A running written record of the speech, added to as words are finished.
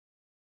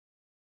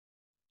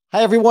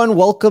Hi, everyone.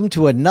 Welcome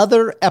to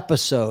another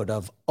episode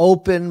of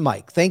Open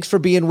Mic. Thanks for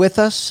being with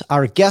us.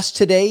 Our guest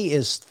today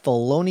is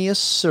Thelonious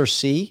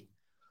Searcy,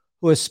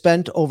 who has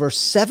spent over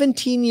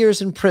 17 years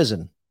in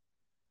prison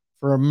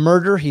for a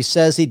murder he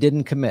says he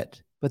didn't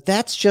commit. But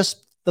that's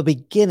just the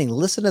beginning.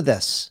 Listen to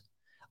this.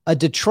 A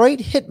Detroit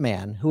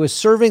hitman who is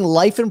serving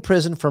life in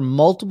prison for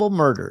multiple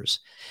murders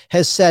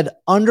has said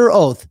under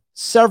oath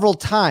several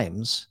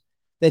times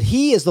that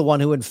he is the one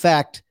who, in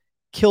fact,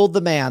 killed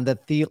the man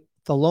that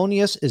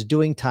Thelonious is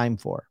doing time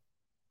for.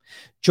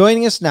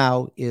 Joining us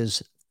now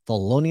is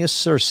Thelonious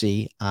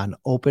Searcy on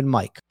Open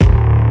Mic. The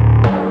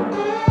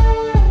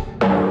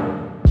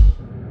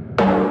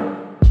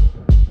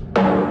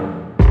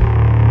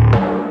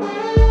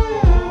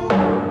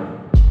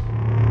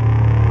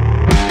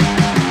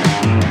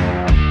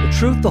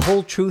truth, the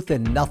whole truth,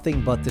 and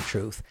nothing but the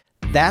truth.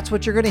 That's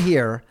what you're going to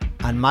hear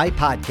on my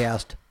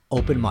podcast,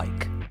 Open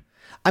Mic.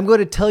 I'm going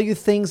to tell you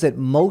things that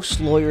most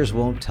lawyers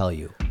won't tell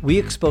you. We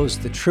expose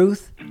the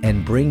truth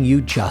and bring you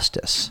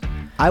justice.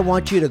 I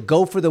want you to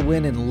go for the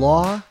win in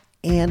law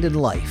and in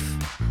life.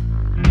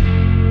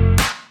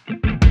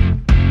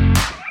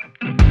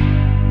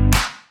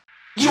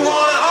 You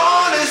want an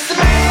honest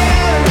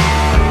man,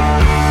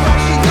 but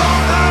you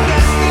don't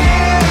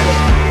understand.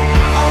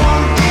 I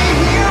wanna be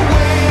here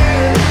when.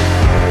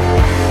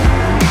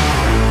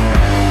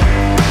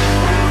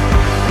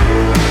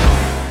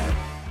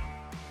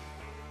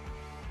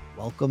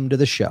 Welcome to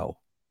the show.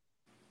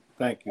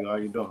 Thank you. How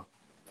you doing?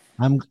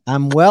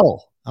 I'm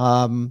well.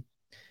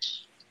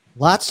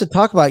 Lots to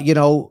talk about. You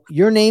know,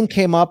 your name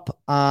came up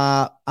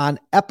on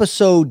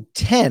episode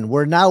 10.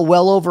 We're now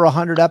well over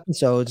 100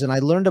 episodes, and I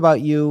learned about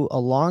you a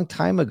long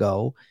time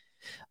ago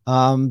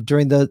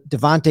during the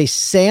Devontae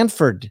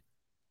Sanford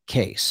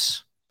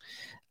case.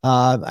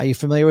 Are you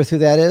familiar with who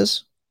that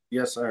is?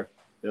 Yes, sir.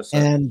 Yes, sir.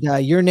 And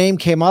your name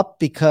came up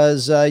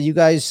because you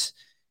guys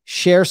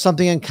share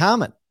something in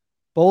common.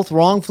 Both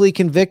wrongfully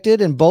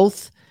convicted, and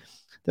both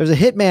there's a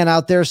hitman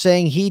out there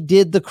saying he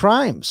did the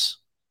crimes.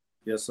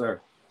 Yes,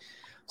 sir.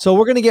 So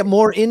we're going to get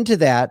more into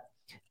that.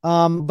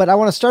 But I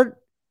want to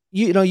start,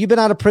 you've been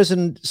out of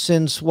prison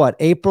since what,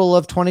 April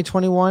of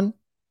 2021?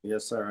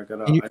 Yes, sir. I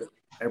got out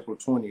April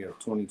 20th,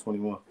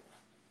 2021.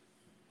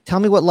 Tell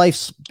me what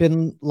life's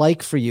been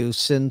like for you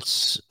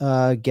since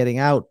getting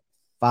out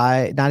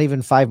not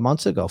even 5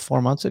 months ago,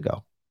 4 months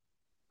ago.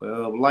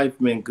 Well, life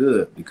been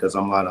good because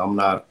I'm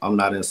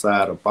not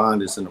inside of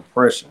bondage and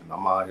oppression.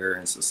 I'm out here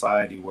in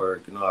society where,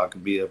 I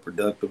could be a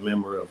productive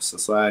member of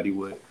society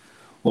with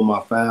my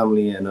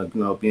family and,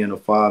 being a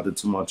father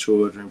to my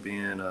children,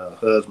 being a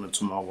husband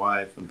to my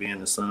wife, and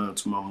being a son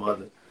to my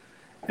mother,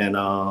 and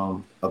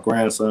a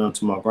grandson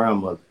to my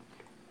grandmother.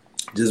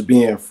 Just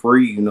being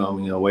free,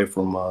 away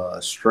from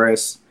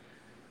stress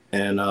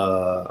and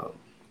the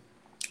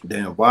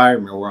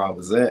environment where I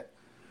was at.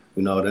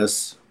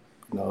 That's,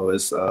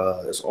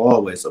 it's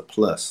always a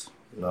plus.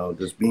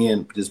 Just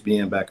being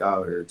back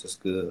out here,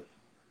 just good.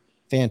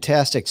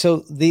 Fantastic.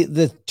 So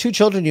the two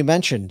children you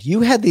mentioned, you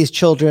had these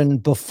children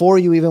before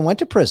you even went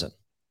to prison.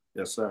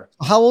 Yes, sir.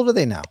 How old are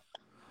they now?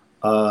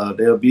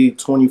 They'll be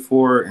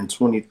 24 and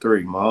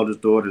 23. My oldest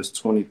daughter is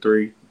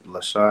 23.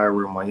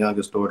 LaShira, my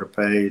youngest daughter,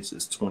 Paige,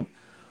 is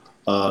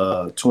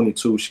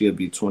 22. She'll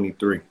be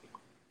 23.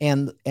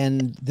 And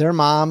their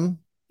mom,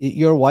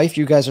 your wife,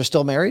 you guys are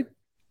still married?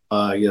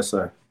 Yes,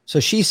 sir. So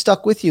she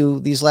stuck with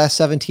you these last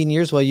 17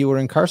 years while you were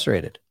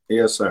incarcerated?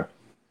 Yes, sir.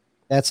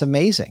 That's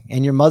amazing.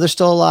 And your mother's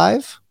still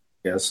alive?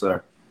 Yes,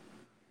 sir.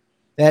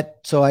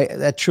 That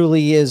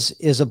truly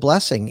is a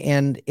blessing.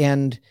 And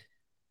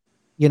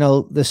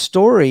your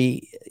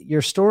story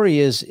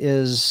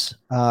is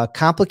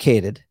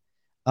complicated.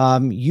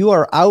 You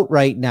are out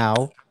right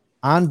now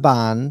on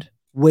bond,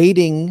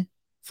 waiting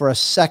for a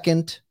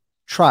second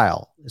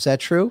trial. Is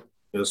that true?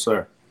 Yes,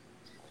 sir.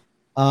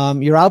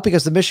 You're out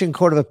because the Michigan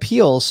Court of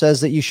Appeals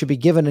says that you should be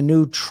given a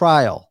new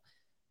trial.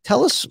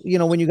 Tell us,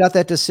 when you got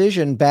that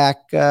decision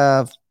back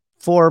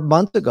 4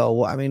 months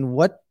ago, I mean,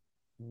 what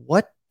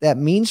that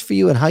means for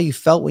you and how you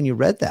felt when you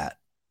read that.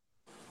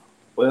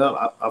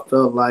 Well, I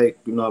felt like,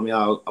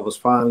 I was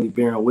finally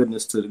bearing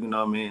witness to, the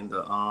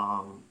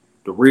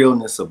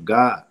realness of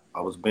God.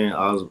 I was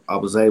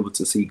able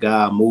to see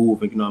God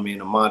move,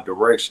 in my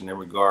direction in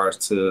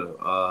regards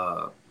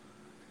to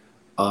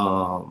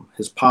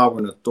his power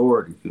and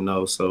authority,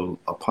 So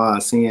upon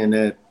seeing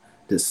that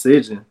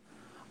decision,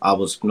 I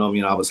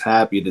was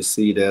happy to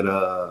see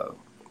that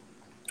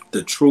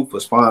the truth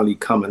was finally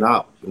coming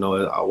out.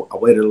 I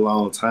waited a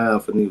long time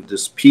for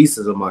just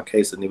pieces of my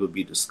case that never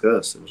be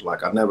discussed. It was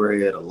like I never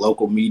had a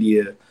local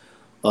media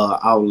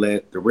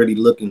outlet to really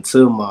look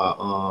into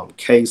my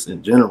case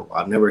in general.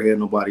 I never had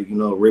nobody,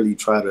 really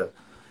try to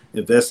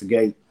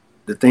investigate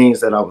the things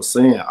that I was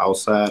saying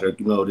outside of,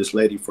 this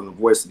lady from the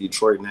Voice of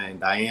Detroit named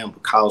Diane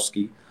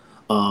Bukowski.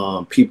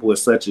 People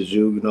such as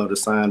you, to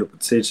sign a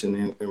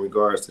petition in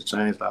regards to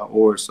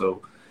change.org.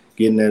 So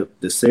getting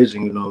that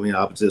decision,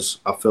 I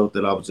felt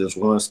that I was just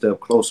one step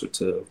closer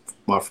to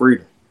my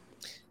freedom.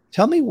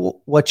 Tell me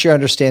what's your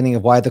understanding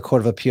of why the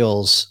Court of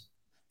Appeals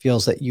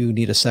feels that you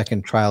need a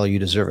second trial or you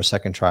deserve a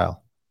second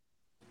trial?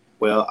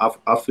 Well,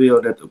 I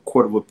feel that the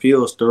Court of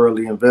Appeals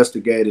thoroughly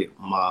investigated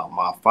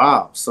my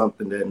file,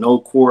 something that no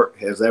court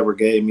has ever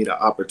gave me the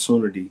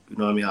opportunity. You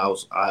know what I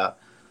mean?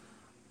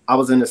 I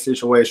was in a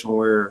situation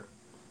where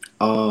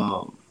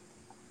um,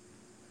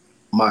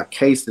 my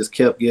case just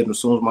kept getting, as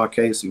soon as my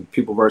case,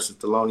 People versus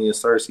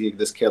Thelonious Cersei, it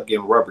just kept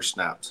getting rubber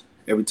stamped.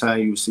 Every time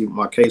you see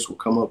my case would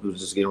come up, it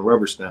was just getting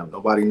rubber stamped.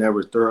 Nobody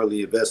never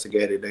thoroughly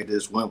investigated. They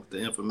just went with the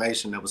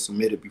information that was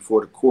submitted before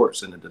the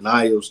courts and the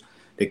denials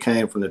that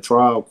came from the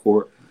trial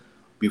court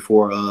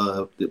before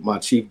my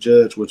chief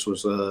judge, which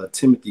was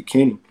Timothy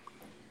Kenny.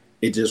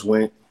 It just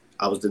went.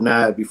 I was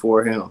denied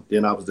before him.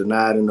 Then I was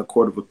denied in the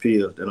Court of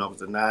Appeals. Then I was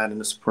denied in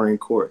the Supreme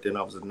Court. Then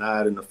I was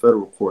denied in the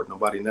federal court.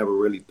 Nobody never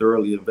really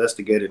thoroughly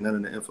investigated none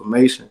of the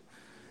information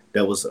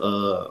that was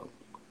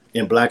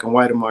in black and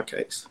white in my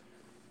case.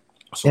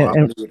 So I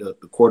believe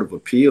the Court of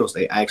Appeals,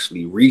 they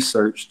actually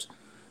researched,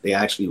 they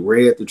actually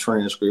read the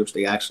transcripts,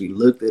 they actually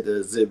looked at the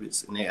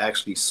exhibits, and they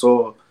actually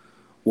saw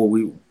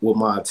what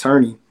my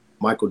attorney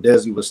Michael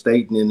Desi was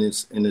stating in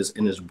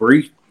his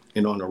brief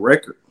and on the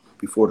record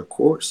before the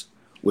courts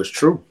was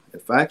true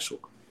and factual.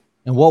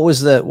 And what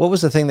was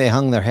the thing they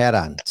hung their hat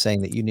on,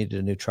 saying that you needed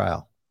a new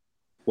trial?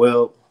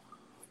 Well,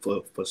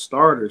 for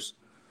starters,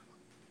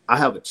 I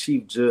have a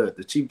chief judge.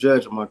 The chief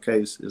judge of my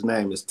case, his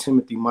name is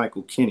Timothy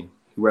Michael Kenny.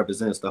 He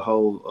represents the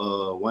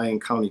whole Wayne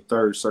County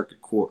Third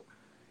Circuit Court,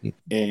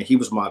 and he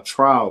was my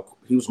trial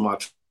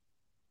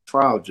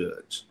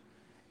judge.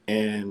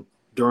 And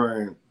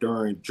during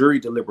jury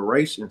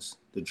deliberations,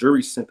 the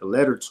jury sent a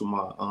letter to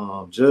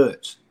my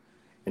judge,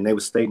 and they were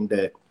stating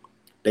that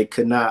they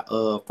could not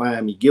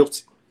find me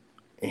guilty.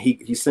 And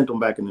he sent them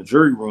back in the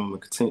jury room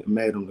and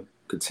made them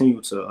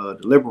continue to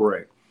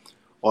deliberate.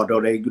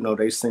 Although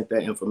they sent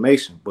that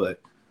information,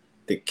 but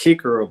the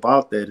kicker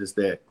about that is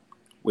that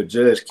what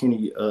Judge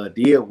Kenny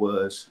did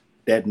was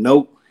that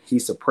note, he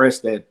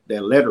suppressed that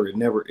letter. It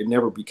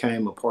never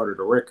became a part of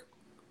the record.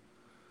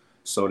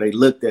 So they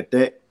looked at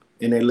that,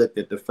 and they looked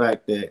at the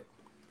fact that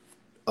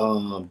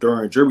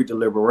during jury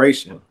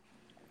deliberation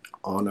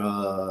on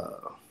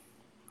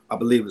I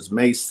believe it's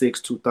May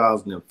 6,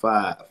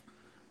 2005,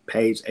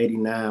 page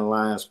 89,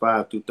 lines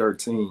 5 through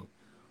 13,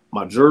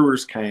 my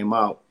jurors came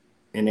out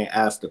and they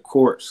asked the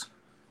courts,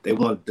 they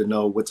wanted to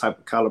know what type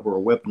of caliber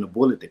of weapon or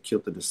bullet that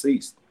killed the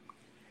deceased.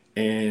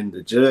 And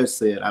the judge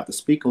said, after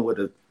speaking with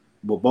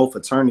both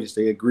attorneys,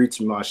 they agreed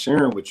to my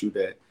sharing with you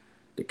that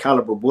the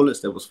caliber bullets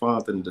that was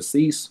found in the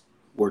deceased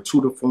were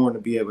too foreign to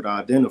be able to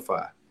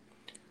identify.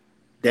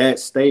 That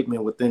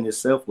statement within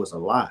itself was a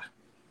lie.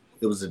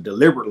 It was a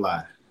deliberate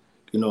lie.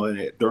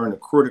 And during the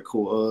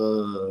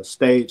critical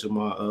stage of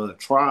my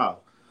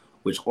trial,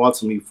 which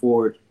ultimately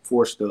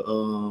forced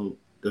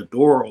the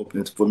door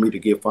open for me to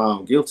get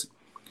found guilty.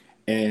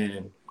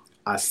 And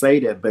I say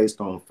that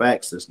based on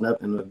facts. It's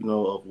nothing,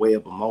 of way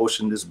of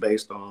emotion. It's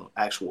based on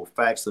actual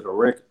facts of the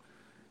record.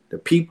 The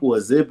People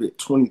Exhibit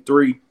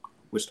 23,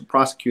 which the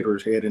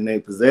prosecutors had in their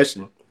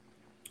possession,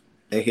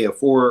 they had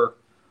 4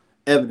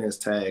 evidence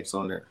tags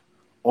on there.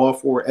 All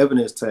 4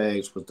 evidence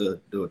tags was the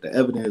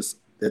evidence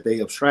that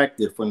they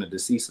abstracted from the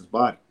deceased's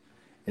body.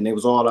 And they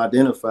was all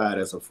identified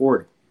as a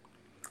 40.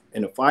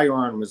 And the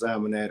firearm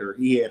examiner,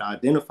 he had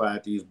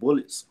identified these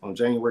bullets on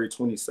January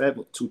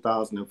 27,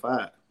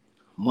 2005.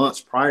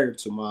 Months prior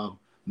to my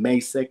May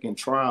 2nd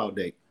trial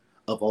date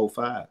of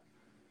 2005.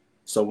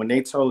 So when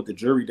they told the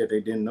jury that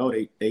they didn't know,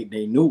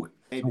 they knew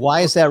it.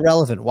 Why is that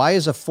relevant? Why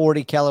is a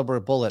 40 caliber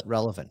bullet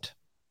relevant?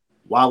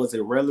 Why was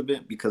it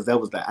relevant? Because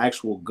that was the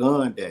actual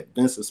gun that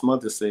Vincent's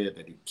mother said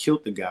that he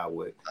killed the guy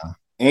with.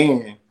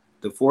 And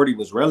the 40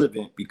 was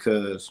relevant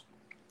because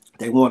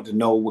they wanted to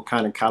know what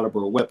kind of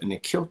caliber of weapon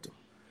that killed him.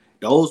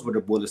 Those were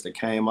the bullets that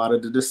came out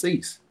of the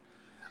deceased.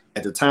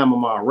 At the time of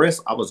my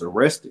arrest, I was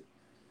arrested.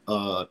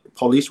 The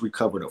police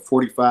recovered a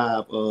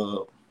 45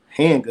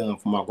 handgun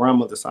from my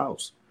grandmother's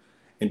house.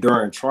 And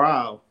during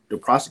trial, the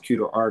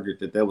prosecutor argued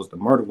that that was the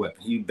murder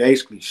weapon. He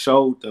basically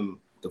showed them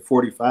the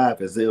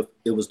 45 as if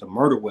it was the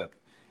murder weapon.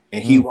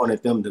 And he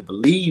wanted them to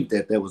believe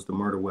that that was the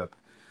murder weapon.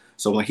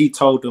 So when he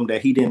told them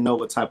that he didn't know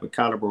what type of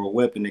caliber of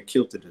weapon that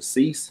killed the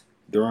deceased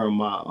during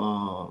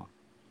my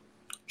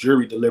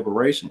jury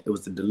deliberation, it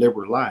was a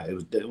deliberate lie.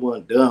 It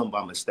wasn't done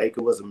by mistake.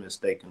 It wasn't a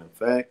mistake in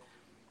fact.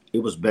 It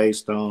was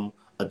based on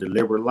a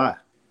deliberate lie.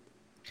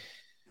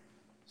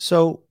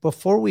 So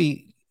before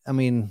we,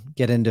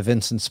 get into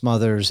Vincent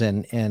Smothers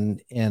and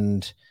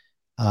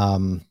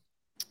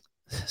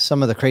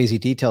some of the crazy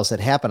details that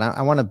happened,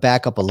 I want to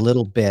back up a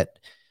little bit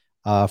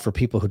for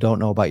people who don't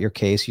know about your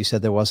case. You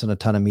said there wasn't a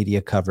ton of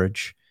media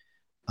coverage.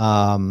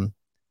 A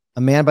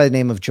man by the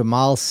name of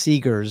Jamal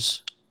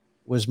Seegers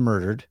was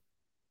murdered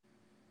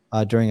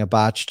during a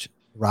botched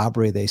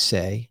robbery, they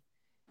say.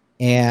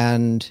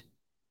 And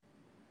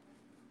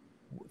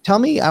tell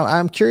me,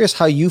 I'm curious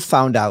how you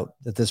found out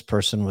that this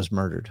person was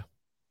murdered.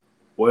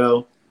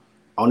 Well,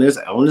 on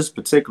this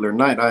particular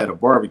night, I had a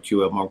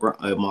barbecue at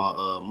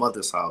my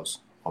mother's house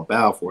on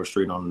Balfour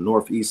Street on the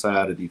northeast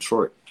side of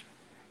Detroit.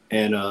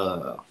 And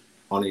on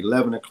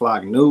 11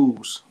 o'clock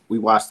news, we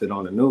watched it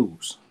on the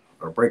news,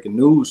 or breaking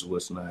news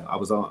was now. I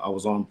was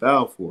on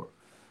Balfour,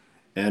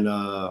 and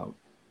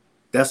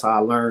that's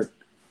how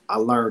I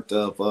learned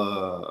of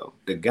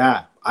the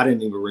guy. I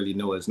didn't even really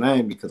know his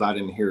name because I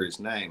didn't hear his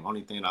name.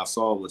 Only thing I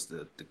saw was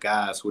the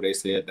guys who they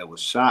said that was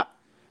shot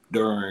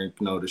during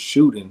the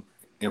shooting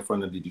in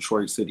front of the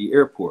Detroit City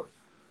Airport,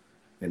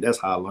 and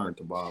that's how I learned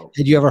about.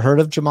 Had you ever heard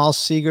of Jamal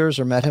Seegers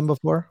or met him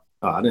before?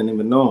 I didn't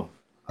even know him.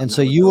 And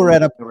so you were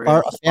at a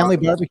family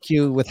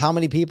barbecue with how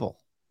many people?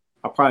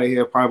 I probably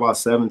had about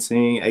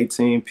 17,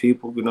 18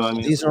 people. You know what I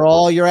mean? These are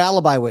all your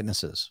alibi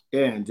witnesses.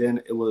 Yeah, and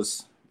then it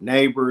was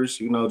neighbors,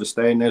 to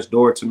stay next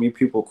door to me,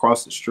 people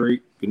across the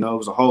street. It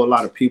was a whole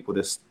lot of people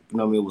that's, it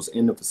was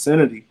in the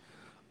vicinity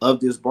of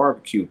this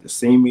barbecue to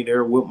see me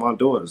there with my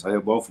daughters. I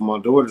had both of my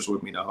daughters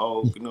with me the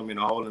whole, the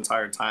whole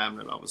entire time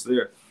that I was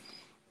there.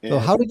 And so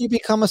how did you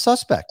become a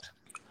suspect?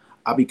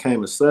 I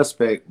became a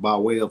suspect by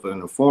way of an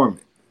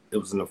informant. It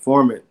was an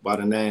informant by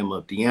the name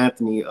of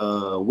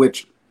DeAnthony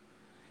Witcher.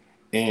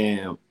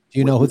 And do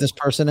you know who this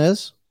person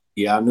is?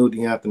 Yeah, I knew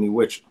DeAnthony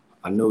Witcher.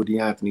 I knew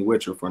DeAnthony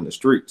Witcher from the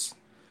streets.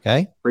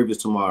 Okay. Previous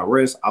to my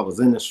arrest, I was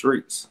in the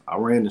streets. I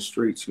ran the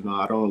streets.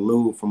 I don't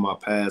elude from my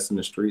past in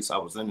the streets. I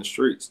was in the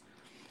streets.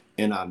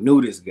 And I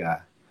knew this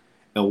guy.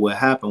 And what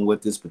happened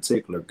with this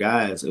particular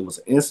guy is it was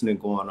an incident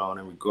going on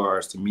in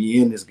regards to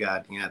me and this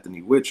guy,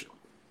 DeAnthony Witcher.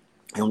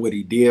 And what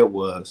he did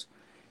was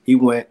he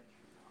went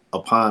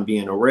upon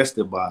being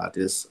arrested by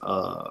this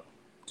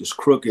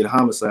crooked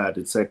homicide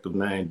detective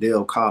named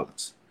Dale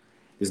Collins.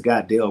 This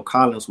guy, Dale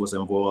Collins, was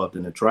involved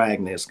in the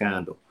Dragnet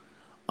scandal.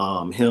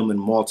 Him and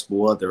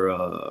multiple other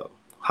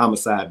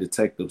homicide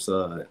detectives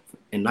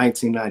in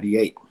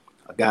 1998.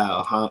 A guy,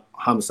 a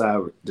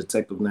homicide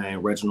detective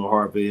named Reginald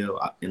Harville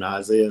and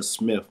Isaiah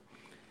Smith.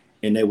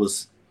 And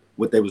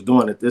what they was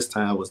doing at this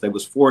time was they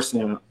was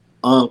forcing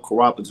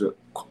uncorroborated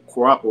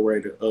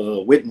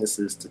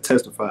witnesses to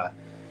testify.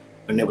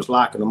 And they was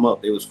locking them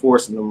up. They was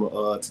forcing them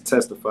to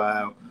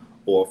testify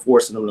or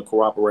forcing them to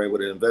cooperate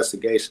with an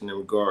investigation in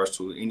regards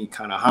to any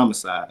kind of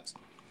homicides.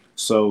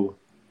 So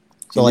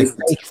like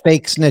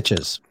fake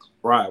snitches.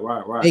 Right.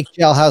 Fake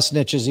jailhouse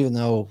snitches, even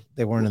though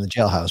they weren't in the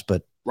jailhouse,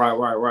 but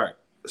Right.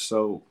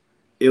 So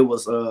it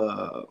was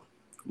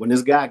when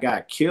this guy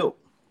got killed,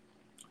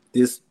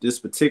 this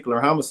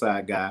particular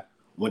homicide guy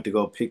went to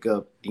go pick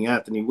up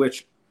DeAnthony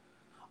Witcher.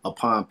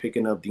 Upon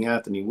picking up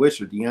DeAnthony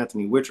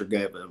Witcher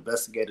gave an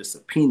investigative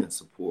subpoena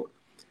support.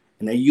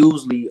 And they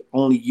usually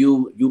only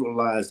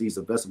utilize these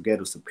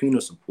investigative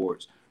subpoena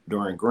supports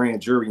during grand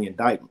jury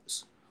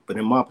indictments. But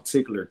in my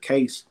particular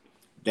case,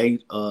 the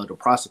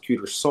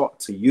prosecutor sought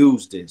to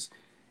use this.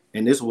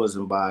 And this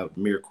wasn't by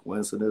mere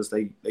coincidence.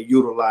 They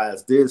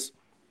utilized this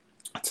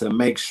to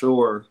make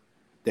sure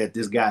that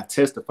this guy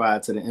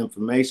testified to the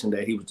information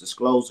that he was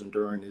disclosing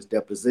during his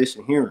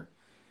deposition hearing.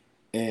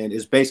 And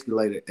it's basically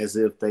like as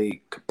if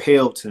they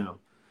compelled him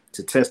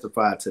to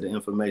testify to the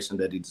information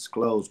that he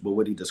disclosed. But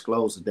what he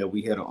disclosed is that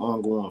we had an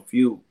ongoing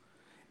feud.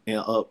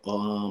 And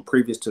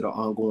previous to the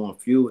ongoing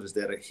feud is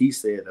that he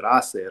said that I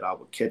said I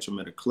would catch him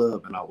at a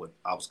club and I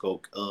was going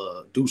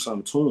to do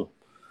something to him.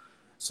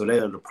 So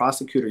the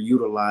prosecutor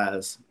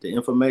utilized the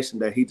information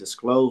that he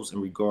disclosed in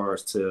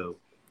regards to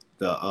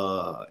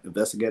the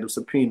investigative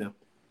subpoena,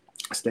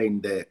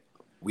 stating that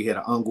we had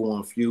an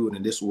ongoing feud,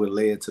 and this is what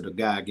led to the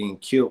guy getting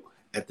killed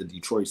at the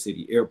Detroit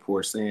City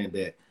Airport, saying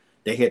that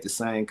they had the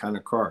same kind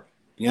of car.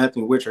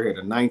 DeAnthony Witcher had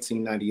a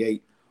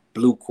 1998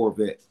 blue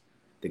Corvette.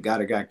 The guy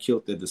that got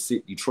killed at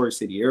the Detroit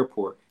City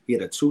Airport, he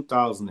had a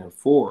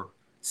 2004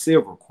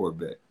 silver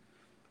Corvette.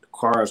 The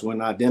cars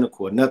weren't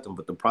identical or nothing,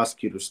 but the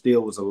prosecutor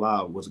still was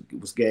allowed, was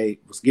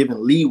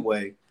given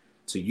leeway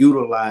to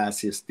utilize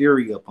his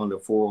theory up under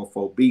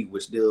 404B,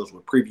 which deals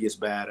with previous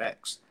bad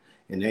acts.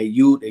 And they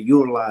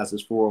utilize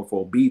this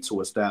 404B to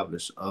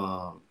establish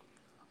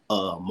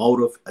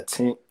motive,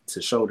 intent,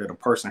 to show that a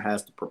person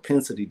has the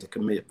propensity to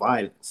commit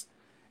violence,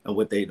 and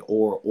what they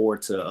or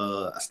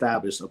to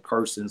establish a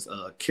person's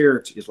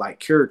character is like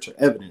character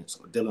evidence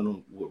or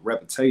dealing with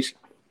reputation.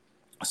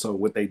 So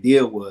what they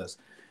did was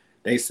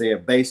they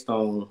said based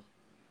on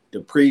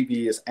the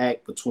previous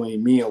act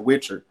between me and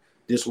Witcher,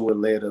 this would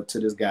led up to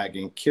this guy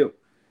getting killed,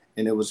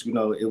 and it was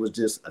it was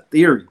just a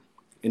theory.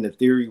 And the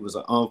theory was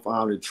an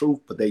unfounded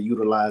truth, but they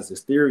utilized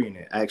this theory, and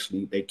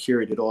they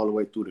carried it all the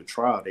way through the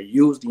trial. They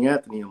used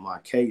DeAnthony in my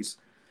case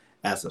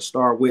as a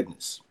star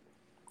witness.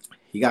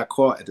 He got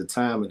caught at the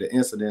time of the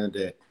incident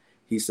that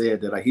he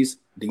said that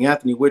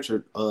DeAnthony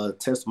Witcher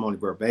testimony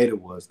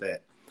verbatim was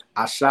that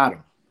I shot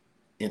him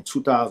in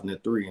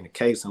 2003 in a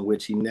case in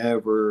which he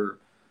never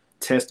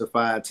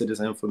testified to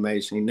this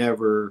information. He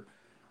never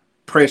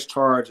pressed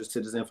charges to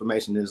this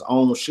information in his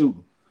own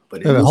shooting.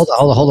 But hold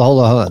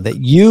on. That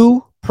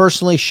you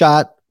personally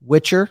shot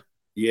Witcher?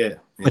 Yeah.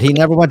 But he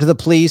never went to the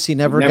police. He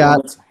never went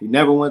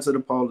to the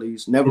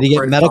police. Never. Did he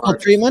get medical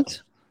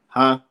treatment?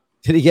 Huh?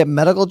 Did he get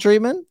medical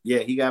treatment? Yeah,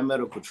 he got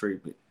medical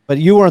treatment. But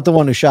you weren't the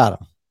one who shot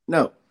him.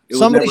 No.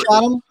 Somebody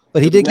shot him,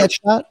 but he did get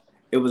shot?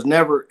 It was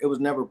never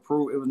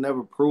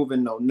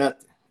proven, no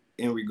nothing.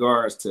 in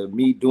regards to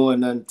me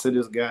doing nothing to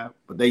this guy,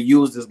 but they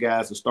used this guy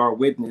as a star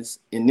witness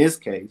in this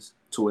case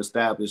to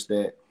establish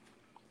that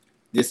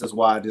this is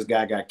why this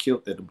guy got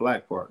killed at the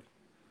black party.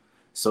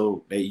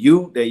 So they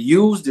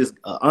used this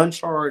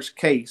uncharged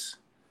case,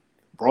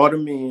 brought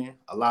him in,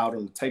 allowed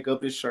him to take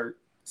up his shirt,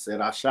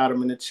 said I shot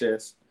him in the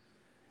chest,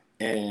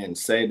 and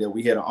said that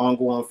we had an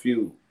ongoing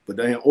feud. But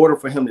in order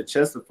for him to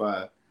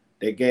testify,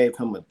 they gave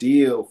him a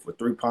deal for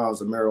 3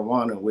 pounds of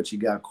marijuana, which he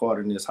got caught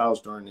in his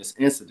house during this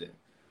incident,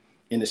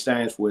 in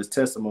exchange for his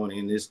testimony.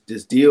 And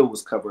this deal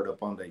was covered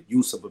up on the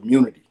use of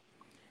immunity.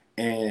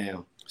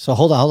 And so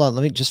hold on.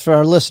 Let me, just for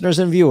our listeners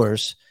and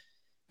viewers,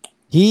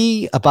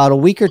 he, about a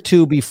week or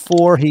two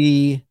before I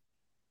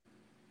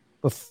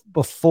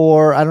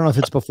don't know if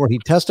it's before he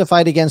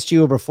testified against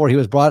you or before he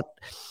was brought,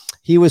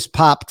 he was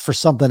popped for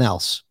something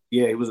else.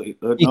 Yeah, it was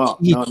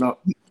no.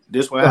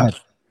 This what happened.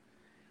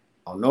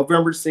 On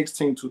November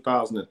 16,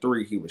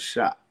 2003, he was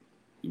shot.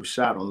 He was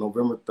shot on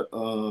November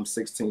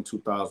 16,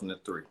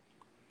 2003.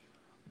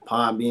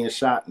 Upon being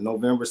shot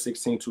November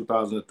 16,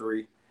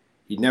 2003,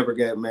 he never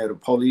made a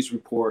police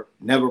report,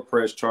 never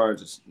pressed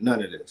charges,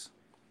 none of this.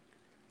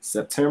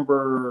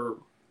 September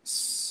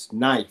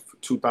 9th,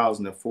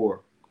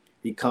 2004,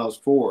 he comes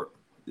forward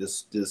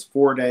this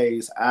 4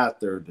 days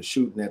after the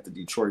shooting at the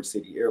Detroit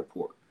City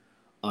Airport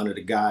under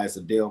the guise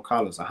of Dale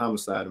Collins, a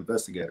homicide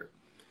investigator.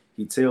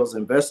 He tells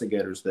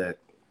investigators that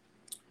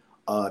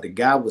the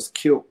guy was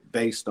killed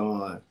based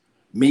on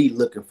me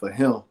looking for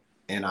him,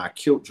 and I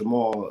killed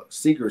Jamal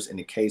Seegers in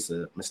the case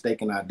of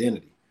mistaken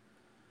identity.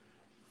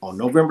 On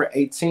November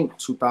 18th,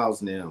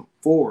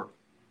 2004,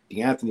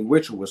 DeAnthony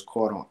Witcher was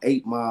caught on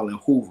 8 Mile in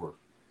Hoover,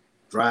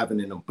 driving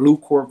in a blue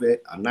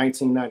Corvette, a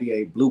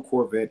 1998 blue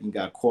Corvette, and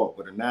got caught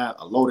with a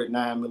loaded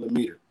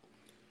 9mm.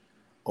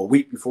 A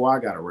week before I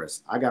got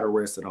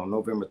arrested on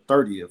November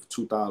 30th,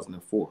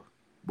 2004.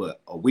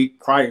 But a week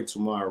prior to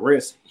my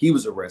arrest, he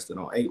was arrested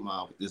on 8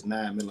 Mile with this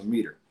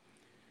 9mm.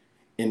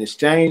 In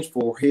exchange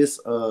for his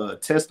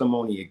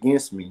testimony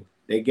against me,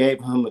 they gave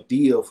him a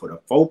deal for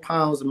the 4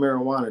 pounds of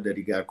marijuana that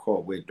he got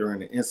caught with during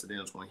the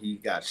incidents when he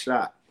got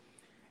shot.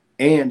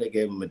 And they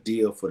gave him a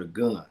deal for the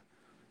gun.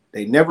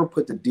 They never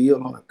put the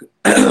deal on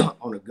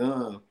a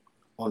gun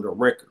on the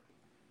record.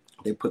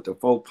 They put the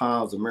 4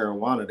 pounds of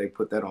marijuana, they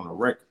put that on the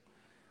record,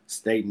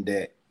 stating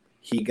that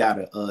he got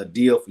a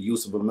deal for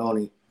use of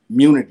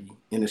immunity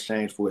in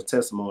exchange for his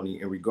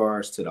testimony in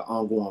regards to the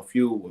ongoing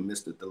feud with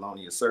Mr.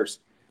 Thelonious Searcy.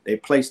 They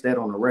placed that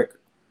on the record.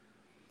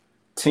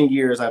 10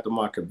 years after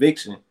my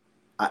conviction,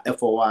 I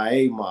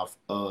FOIA my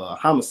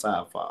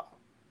homicide file.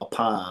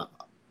 Upon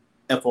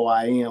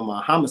FOIA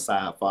my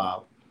homicide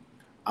file,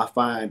 I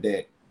find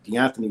that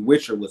DeAnthony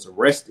Witcher was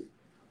arrested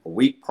a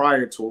week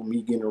prior to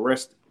me getting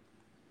arrested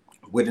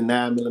with a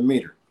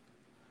 9mm.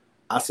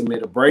 I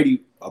submit a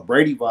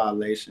Brady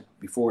violation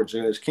before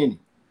Judge Kinney.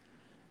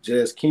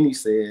 Judge Kinney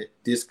said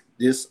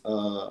this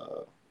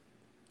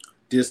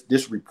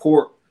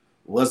report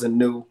wasn't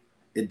new.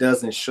 It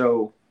doesn't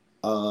show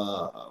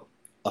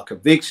a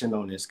conviction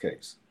on this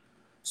case.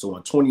 So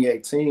in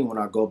 2018, when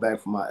I go back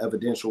for my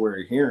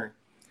evidentiary hearing,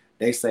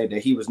 they say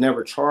that he was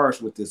never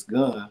charged with this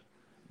gun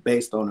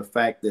based on the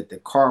fact that the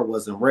car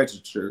wasn't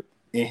registered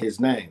in his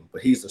name,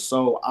 but he's the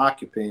sole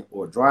occupant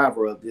or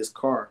driver of this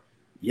car,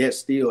 yet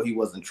still he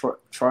wasn't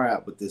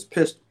tried with this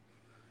pistol.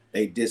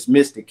 They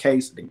dismissed the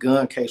case. The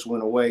gun case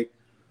went away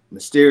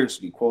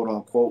mysteriously, quote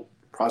unquote.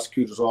 The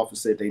prosecutor's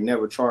office said they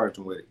never charged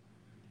him with it.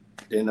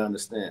 Didn't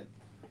understand.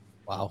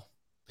 Wow.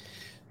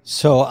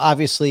 So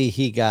obviously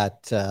he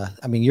got,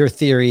 your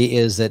theory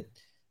is that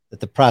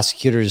the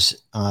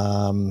prosecutors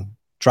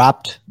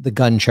dropped the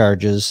gun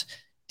charges,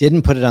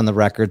 didn't put it on the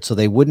record so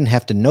they wouldn't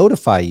have to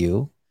notify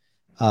you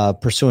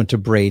pursuant to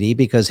Brady,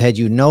 because had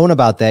you known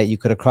about that, you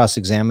could have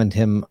cross-examined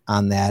him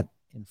on that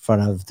in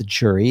front of the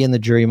jury, and the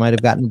jury might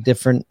have gotten a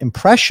different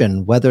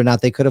impression whether or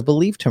not they could have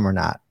believed him or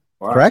not.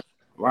 Right. Correct?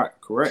 Right,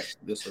 correct.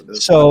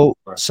 So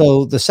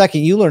the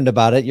second you learned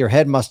about it, your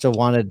head must have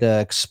wanted to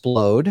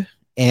explode,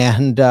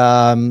 and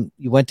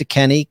you went to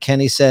Kenny.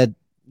 Kenny said,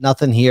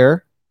 nothing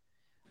here,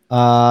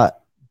 but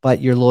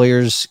your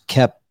lawyers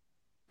kept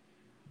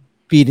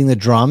beating the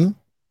drum,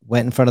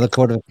 went in front of the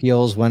Court of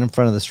Appeals, went in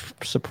front of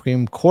the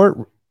Supreme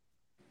Court,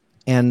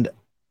 and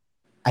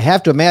I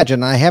have to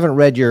imagine, I haven't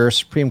read your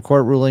Supreme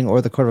Court ruling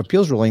or the Court of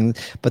Appeals ruling,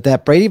 but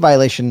that Brady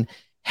violation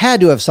had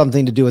to have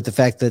something to do with the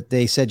fact that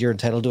they said you're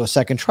entitled to a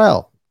second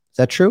trial. Is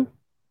that true?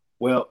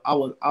 Well, I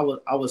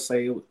would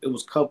say it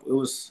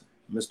was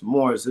Mr.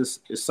 Morris.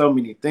 It's so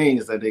many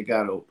things that they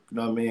got to, you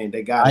know what I mean?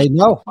 They got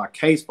my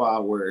case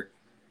file where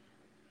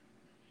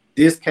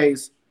this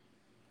case,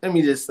 let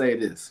me just say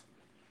this.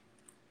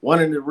 One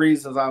of the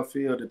reasons I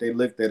feel that they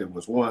looked at it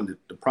was, one,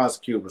 that the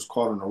prosecutor was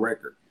caught on the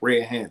record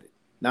red-handed.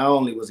 Not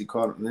only was he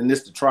caught, and this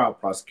is the trial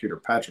prosecutor,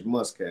 Patrick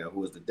Muscat, who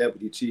was the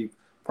deputy chief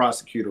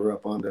prosecutor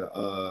up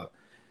under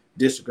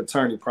district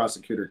attorney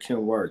prosecutor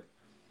Ken Worthy.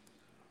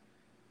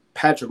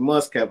 Patrick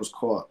Muscat was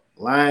caught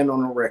lying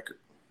on the record.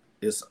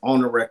 It's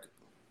on the record.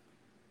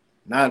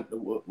 Not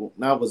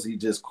was he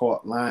just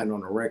caught lying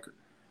on the record.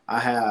 I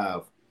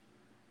have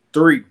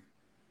 3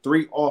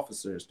 three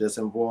officers that's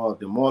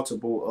involved in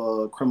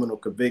multiple criminal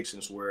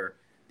convictions where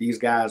these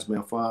guys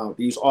been found.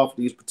 These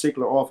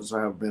particular officers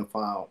have been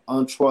found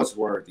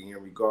untrustworthy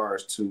in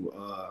regards to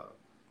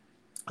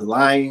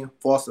lying,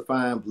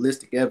 falsifying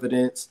ballistic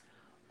evidence,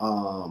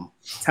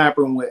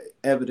 tampering with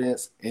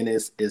evidence, and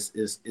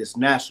it's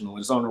national.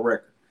 It's on the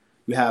record.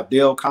 You have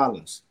Dale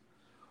Collins,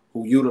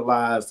 who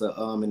utilized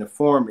an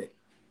informant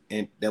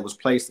and that was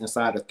placed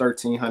inside a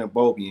 1300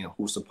 Bobian,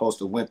 who's supposed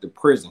to went to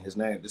prison.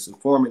 This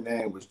informant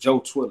name was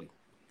Joe Twilley.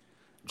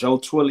 Joe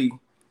Twilley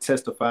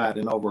testified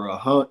in over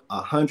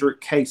 100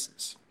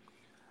 cases.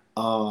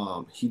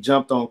 He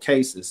jumped on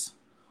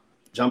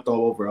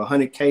over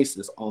 100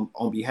 cases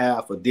on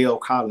behalf of Dale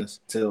Collins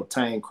to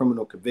obtain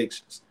criminal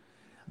convictions.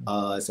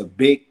 It's a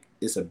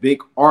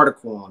big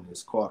article on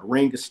this called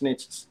Ring of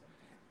Snitches,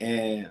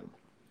 and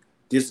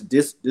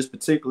this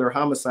particular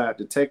homicide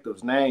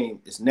detective's name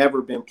has never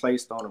been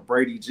placed on a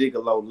Brady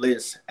Gigolo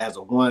list as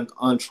a one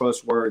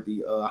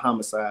untrustworthy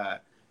homicide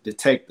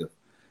detective.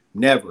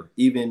 Never.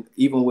 Even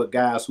with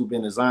guys who've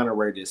been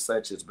exonerated,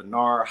 such as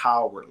Bernard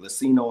Howard,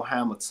 Lucino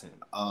Hamilton,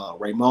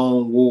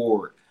 Raymond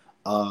Ward,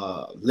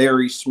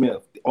 Larry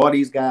Smith. All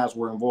these guys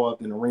were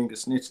involved in the Ring of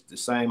Snitches. The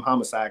same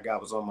homicide guy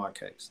was on my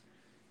case.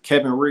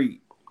 Kevin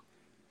Reed,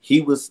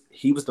 he was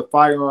the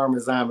firearm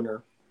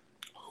examiner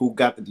who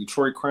got the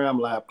Detroit Crime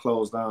Lab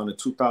closed down in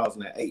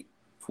 2008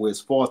 for his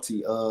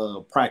faulty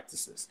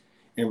practices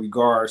in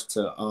regards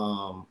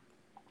to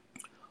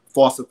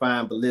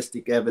falsifying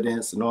ballistic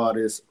evidence and all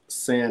this,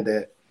 saying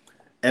that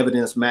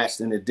evidence matched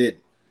and it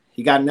didn't.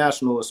 He got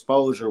national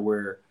exposure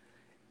where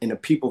in the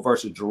People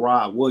versus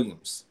Gerard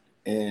Williams,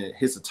 and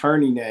his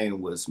attorney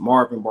name was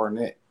Marvin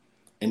Barnett.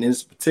 And in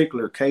this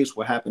particular case,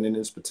 what happened in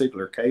this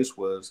particular case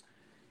was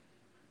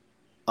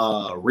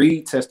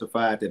Reed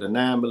testified that a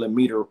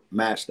 9mm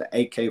matched the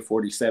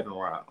AK-47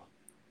 round.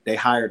 They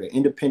hired an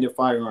independent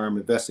firearm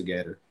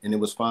investigator, and it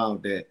was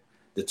found that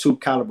the 2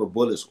 caliber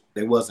bullets,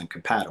 they wasn't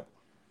compatible.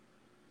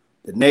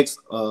 The next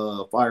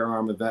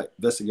firearm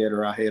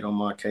investigator I had on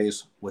my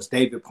case was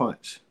David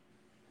Punch.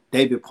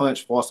 David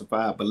Punch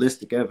falsified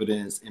ballistic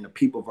evidence in the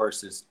People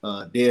versus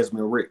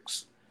Desmond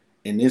Ricks.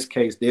 In this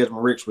case,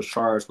 Desmond Ricks was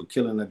charged with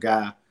killing a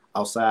guy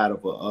outside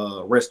of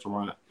a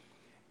restaurant,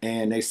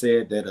 and they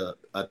said that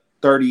a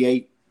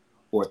 38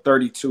 or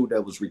 32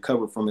 that was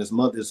recovered from his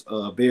mother's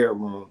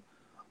bedroom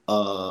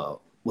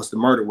was the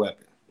murder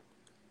weapon.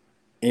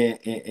 And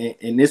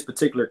in this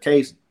particular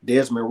case,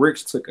 Desmond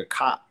Ricks took a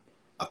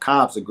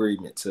cop's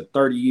agreement to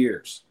 30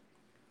 years.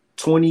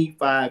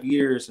 25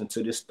 years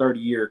into this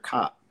 30-year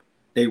cop,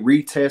 they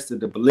retested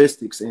the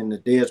ballistics in the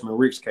Desmond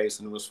Ricks case,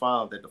 and it was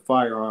found that the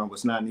firearm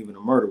was not even a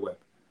murder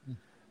weapon.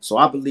 So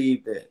I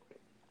believe that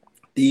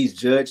these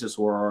judges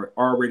were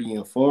already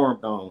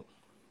informed on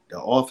the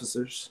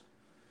officers,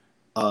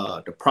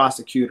 the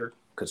prosecutor,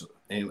 because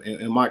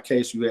in my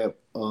case, you have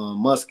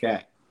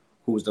Muscat,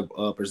 who was the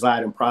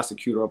presiding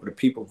prosecutor over the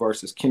People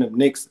versus Kenneth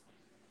Nixon.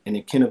 In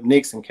the Kenneth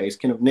Nixon case,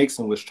 Kenneth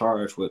Nixon was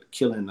charged with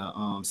killing a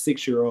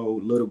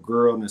 6-year-old little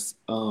girl and a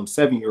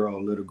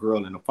 7-year-old little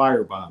girl in a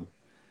firebombing.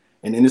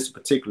 And in this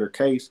particular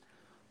case,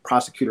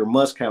 Prosecutor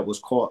Muscat was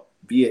caught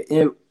via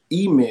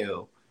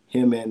email,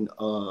 him and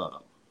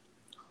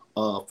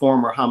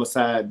former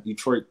homicide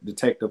Detroit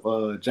detective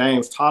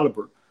James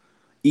Tolliver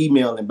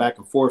emailing back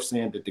and forth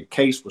saying that the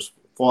case was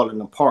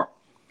falling apart.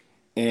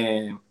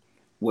 And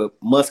what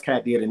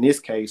Muscat did in this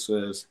case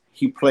was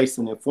he placed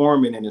an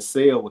informant in a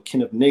cell with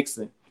Kenneth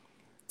Nixon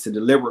to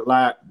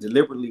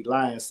deliberately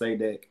lie and say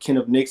that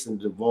Kenneth Nixon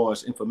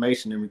divulged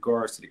information in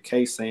regards to the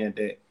case, saying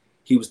that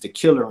he was the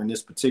killer in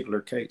this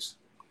particular case.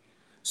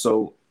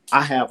 So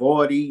I have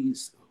all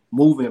these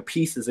moving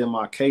pieces in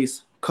my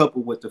case,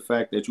 coupled with the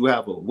fact that you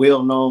have a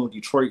well-known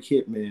Detroit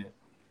hitman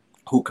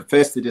who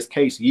confessed to this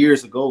case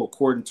years ago,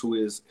 according to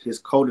his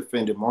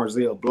co-defendant,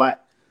 Marzell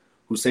Black,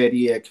 who said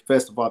he had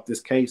confessed about this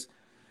case.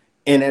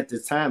 And at the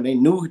time, they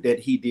knew that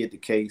he did the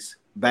case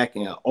back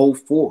in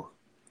 2004.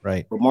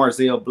 Right. But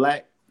Marzell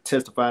Black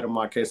testified in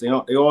my case. They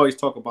always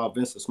talk about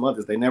Vincent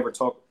Smothers. They never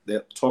talk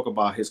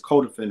about his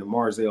co-defendant,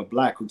 Marzell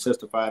Black, who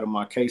testified in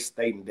my case,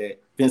 stating that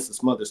Vincent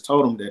Smothers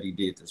told him that he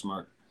did this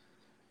murder.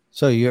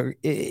 So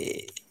okay,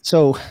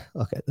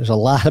 there's a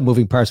lot of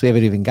moving parts. We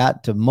haven't even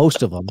got to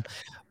most of them,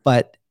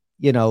 but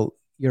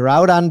you're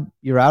out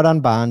on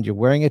bond, you're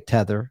wearing a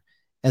tether.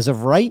 As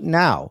of right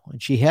now,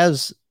 and she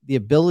has the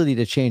ability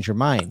to change her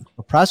mind.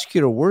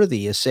 Prosecutor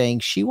Worthy is saying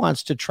she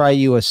wants to try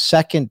you a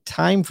second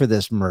time for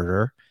this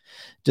murder,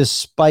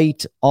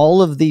 despite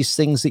all of these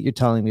things that you're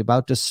telling me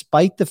about,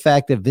 despite the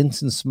fact that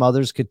Vincent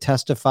Smothers could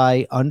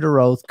testify under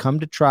oath, come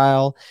to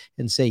trial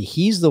and say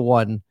he's the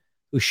one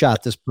who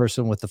shot this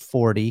person with the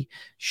 40,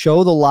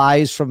 show the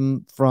lies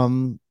from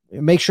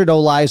make sure no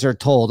lies are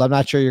told. I'm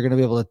not sure you're going to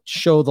be able to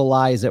show the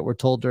lies that were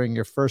told during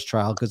your first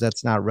trial, because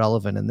that's not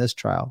relevant in this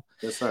trial.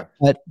 Yes, sir.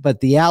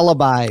 But the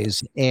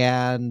alibis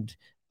and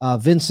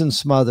Vincent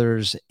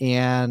Smothers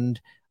and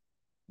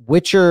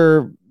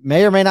Witcher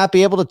may or may not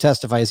be able to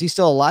testify. Is he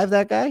still alive,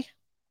 that guy?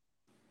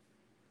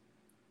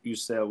 You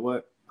said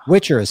what?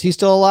 Witcher, is he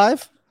still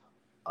alive?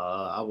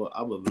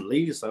 I would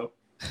believe so.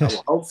 I would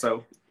hope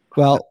so.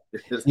 Well,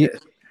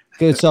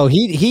 good. So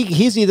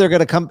he's either going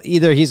to come,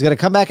 either he's going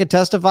to come back and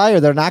testify, or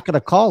they're not going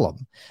to call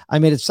him. I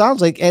mean, it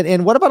sounds like.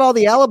 And what about all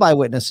the alibi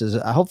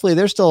witnesses? Hopefully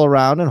they're still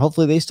around, and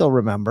hopefully they still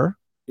remember.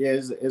 Yeah,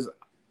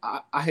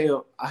 I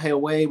had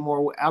way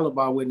more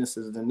alibi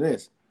witnesses than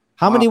this.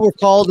 How many were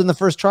called in the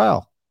first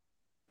trial?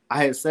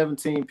 I had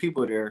 17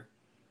 people there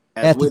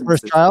at the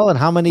first trial, and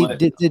how many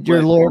did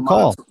your lawyer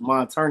call?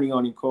 My attorney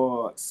only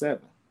called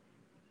 7.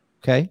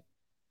 Okay.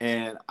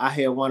 And I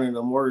had one of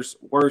the worst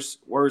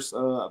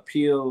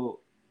appeal.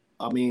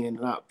 I mean,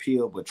 not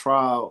appeal, but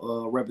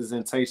trial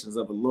representations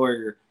of a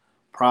lawyer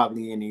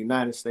probably in the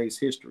United States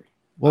history.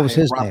 What was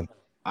his name?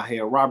 I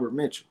had Robert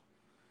Mitchell.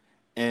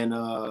 And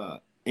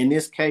in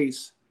this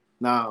case,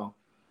 now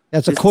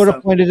that's a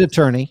court-appointed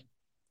attorney.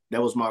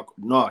 That was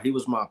he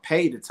was my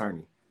paid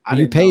attorney.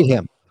 You paid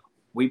him.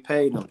 We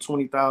paid him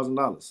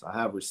 $20,000. I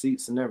have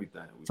receipts and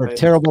everything. For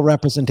terrible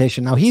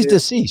representation. Now he's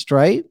deceased,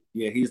 right?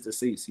 Yeah, he's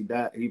deceased. He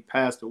died. He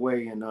passed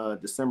away in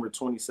December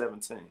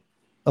 2017.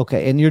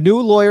 Okay, and your new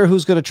lawyer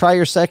who's going to try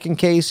your second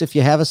case, if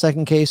you have a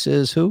second case,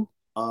 is who?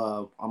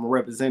 I'm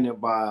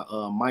represented by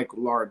Michael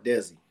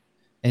Lardezi.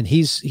 And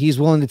he's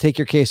willing to take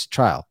your case to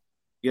trial?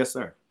 Yes,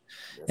 sir.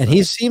 Yes, and sir.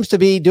 He seems to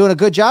be doing a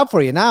good job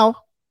for you now.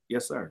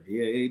 Yes, sir.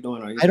 Yeah, he's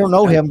doing. I don't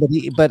know him,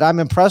 but I'm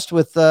impressed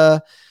with.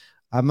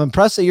 I'm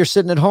impressed that you're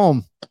sitting at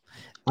home,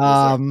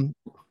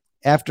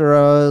 after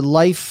a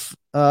life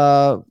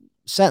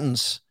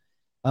sentence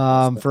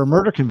for a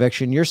murder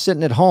conviction. You're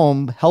sitting at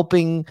home,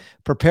 helping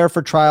prepare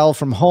for trial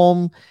from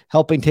home,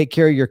 helping take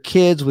care of your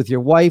kids, with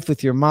your wife,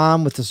 with your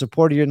mom, with the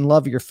support of your and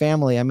love of your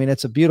family. I mean,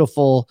 it's a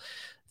beautiful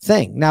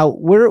thing. Now,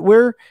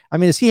 I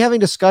mean, is he having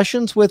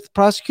discussions with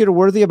Prosecutor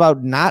Worthy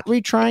about not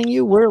retrying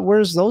you?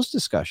 Where's those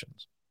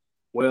discussions?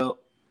 Well,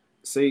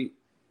 see,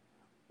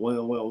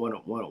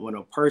 when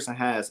a person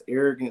has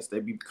arrogance, they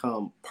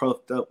become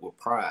puffed up with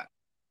pride.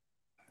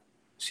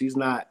 She's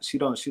not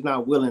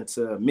willing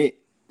to admit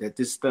that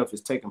this stuff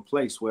is taking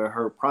place, where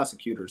her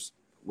prosecutors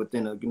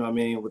within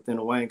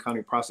the Wayne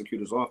County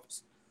Prosecutor's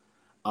Office.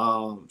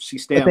 She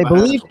stands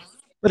behind them.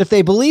 But if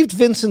they believed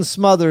Vincent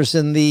Smothers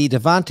in the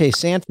Devontae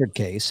Sanford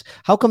case,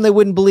 how come they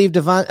wouldn't believe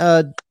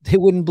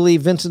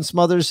Vincent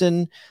Smothers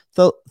in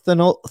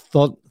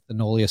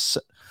Thelonious?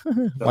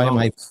 Why am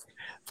I?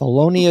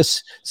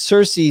 Thelonious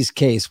Cersei's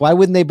case. Why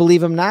wouldn't they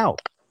believe him now?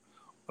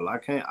 Well, I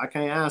can't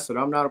answer.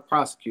 I'm not a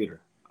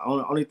prosecutor.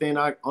 Only thing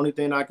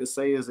I can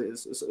say is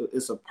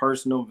it's a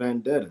personal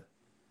vendetta.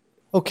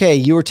 Okay,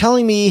 you were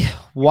telling me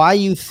why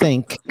you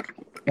think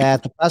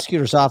that the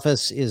prosecutor's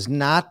office is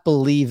not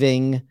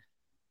believing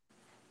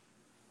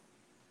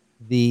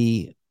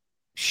the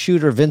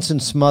shooter,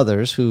 Vincent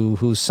Smothers,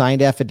 who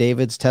signed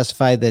affidavits,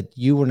 testified that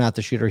you were not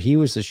the shooter, he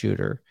was the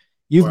shooter.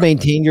 You've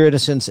maintained your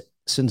innocence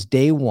since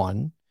day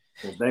one.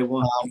 Day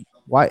one.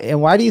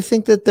 Why do you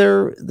think that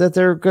they're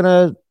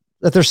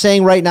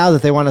saying right now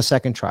that they want a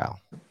second trial?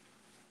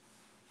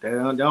 They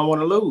don't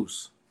want to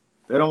lose.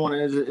 They don't want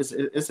to.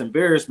 It's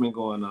embarrassment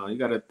going on. You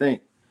got to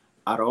think.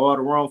 Out of all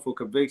the wrongful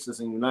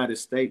convictions in the United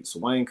States,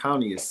 Wayne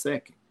County is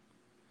second.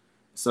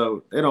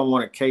 So they don't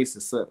want a case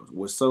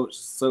with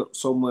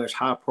so much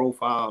high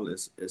profile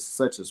as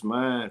such as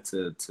mine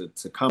to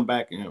come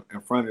back in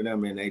front of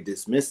them and they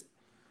dismiss it.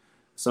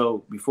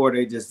 So before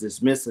they just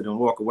dismiss it and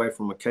walk away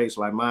from a case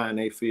like mine,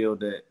 they feel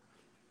that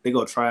they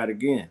go try it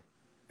again,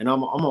 and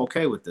I'm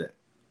okay with that.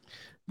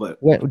 But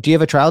do you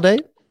have a trial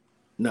date?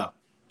 No,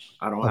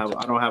 I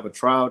don't have a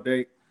trial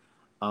date.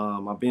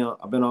 I've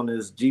been on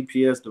this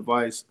GPS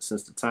device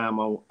since the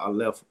time I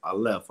left. You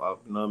know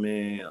what I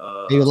mean?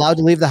 Are you allowed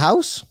to leave the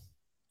house?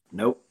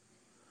 Nope.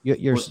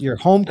 You're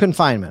home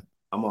confinement.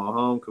 I'm on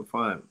home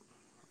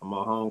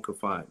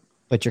confinement.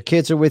 But your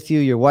kids are with you.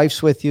 Your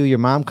wife's with you. Your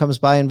mom comes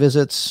by and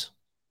visits.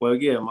 Well,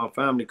 yeah, my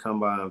family come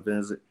by and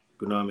visit.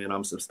 You know what I mean?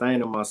 I'm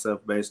sustaining myself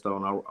based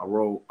on I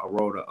wrote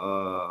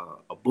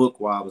a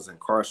book while I was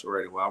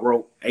incarcerated. Well, I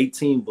wrote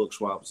 18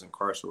 books while I was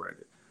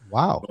incarcerated.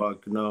 Wow. But,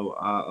 you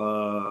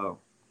know,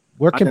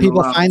 where can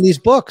people find these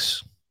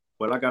books?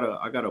 Well, I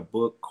got a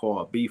book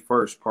called Be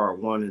First, Part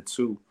 1 and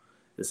 2.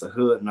 It's a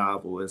hood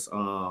novel. It's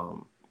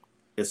on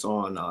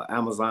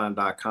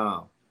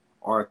Amazon.com.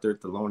 Arthur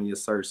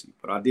Thelonious Cersei.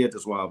 But I did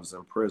this while I was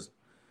in prison,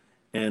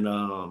 and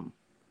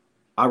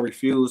I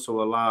refuse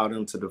to allow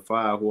them to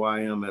define who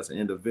I am as an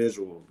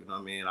individual. You know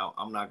what I mean?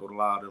 I'm not going to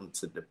allow them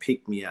to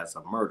depict me as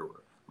a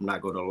murderer. I'm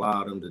not going to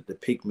allow them to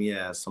depict me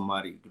as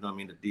somebody, you know what I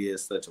mean, that did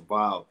such a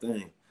vile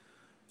thing.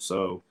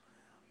 So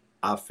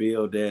I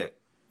feel that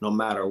no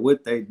matter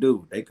what they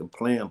do, they can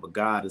plan, but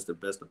God is the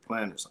best of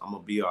planners. I'm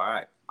going to be all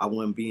right. I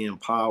wouldn't be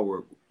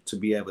empowered to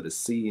be able to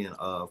see and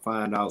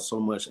find out so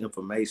much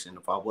information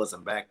if I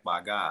wasn't backed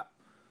by God.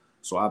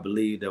 So I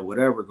believe that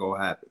whatever go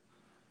happen,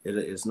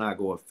 it's not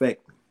going to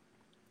affect me.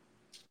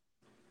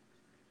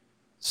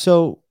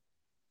 So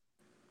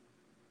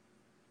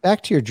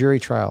back to your jury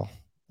trial,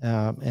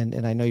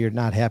 and I know you're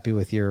not happy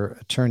with your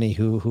attorney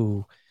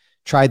who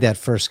tried that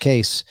first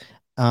case.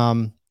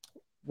 What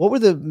were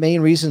the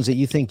main reasons that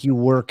you think you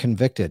were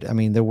convicted? I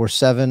mean, there were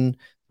 7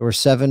 There were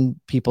 7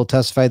 people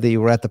testified that you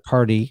were at the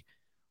party.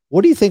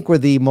 What do you think were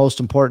the most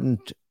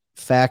important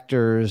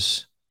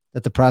factors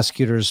that the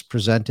prosecutors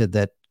presented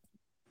that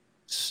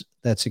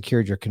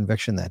secured your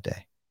conviction that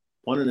day?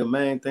 One of the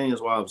main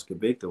things why I was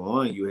convicted,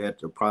 one, you had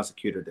the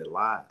prosecutor that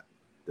lied.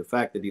 The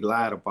fact that he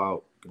lied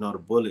about, the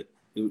bullet,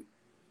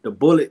 the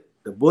bullet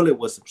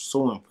was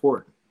so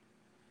important.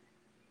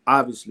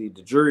 Obviously,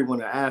 the jury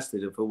wouldn't have asked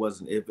it if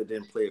it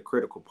didn't play a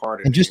critical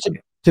part in it. And just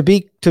to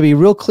be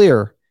real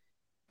clear,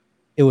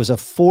 it was a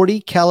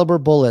 .40 caliber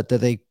bullet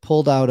that they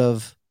pulled out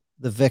of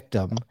the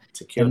victim,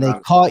 and they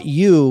caught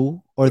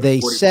you, or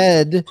they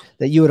said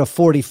that you had a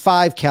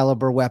 .45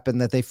 caliber weapon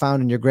that they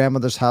found in your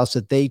grandmother's house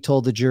that they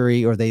told the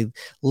jury, or they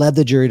led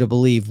the jury to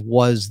believe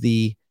was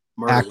the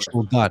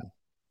actual gun.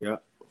 Yeah.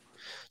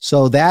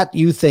 So that,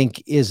 you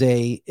think, is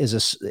a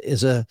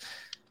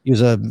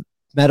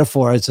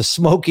metaphor. It's a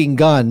smoking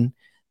gun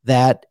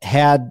that,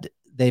 had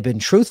they been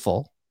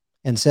truthful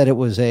and said it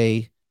was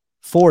a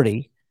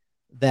 .40,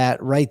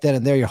 that right then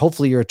and there,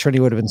 hopefully your attorney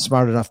would have been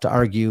smart enough to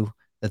argue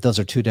that those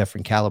are 2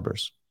 different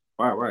calibers.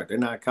 Right. They're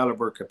not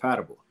caliber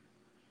compatible.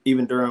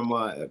 Even during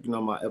my,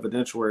 my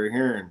evidentiary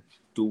hearing,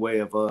 through way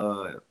of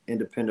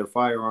independent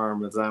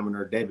firearm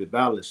examiner David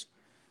Ballish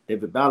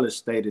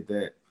stated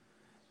that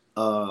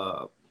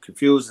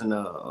confusing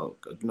a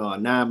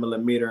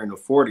 9mm and a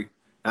 .40.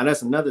 Now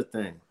that's another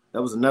thing.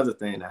 That was another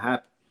thing that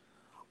happened.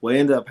 What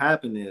ended up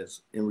happening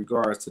is, in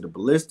regards to the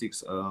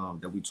ballistics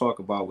that we talk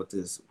about with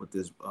the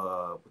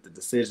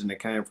decision that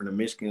came from the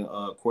Michigan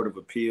Court of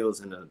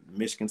Appeals and the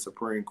Michigan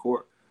Supreme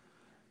Court,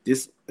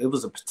 it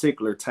was a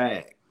particular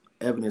tag,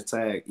 evidence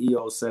tag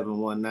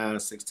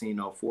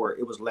EO719-1604.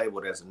 It was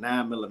labeled as a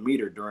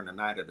 9mm during the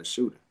night of the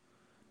shooting.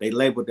 They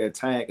labeled that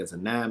tag as a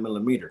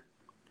 9mm.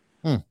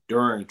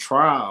 During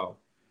trial,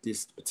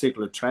 this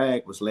particular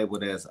tag was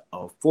labeled as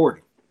a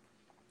 .40.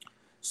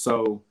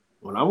 So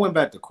when I went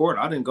back to court,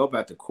 I didn't go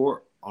back to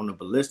court on the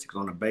ballistics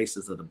on the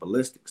basis of the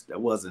ballistics. That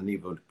wasn't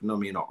even,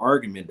 an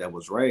argument that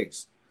was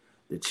raised.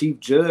 The chief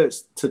judge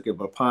took it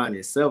upon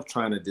himself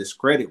trying to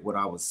discredit what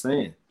I was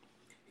saying.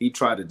 He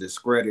tried to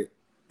discredit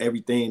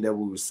everything that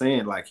we were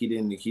saying. Like he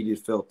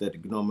just felt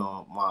that,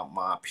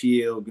 my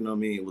appeal,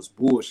 it was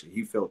bullshit.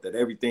 He felt that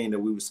everything that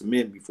we were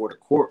submitting before the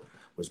court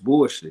was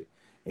bullshit.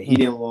 And he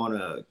didn't want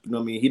to,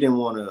 he didn't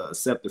want to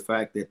accept the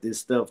fact that this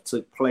stuff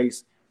took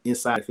place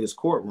inside of his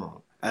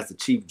courtroom as the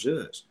chief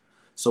judge.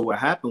 So what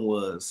happened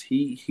was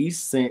he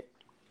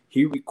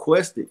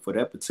requested for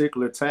that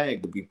particular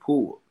tag to be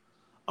pulled.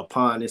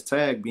 Upon this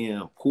tag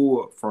being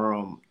pulled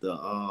from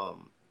the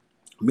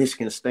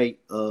Michigan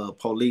State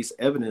Police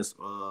Evidence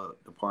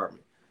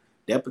Department,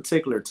 that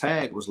particular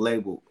tag was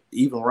labeled,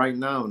 even right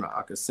now, and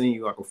I can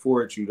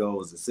forward you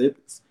those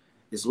exhibits.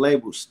 It's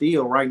labeled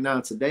still right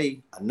now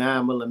today a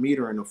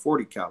 9mm and a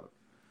 .40 caliber.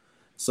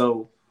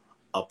 So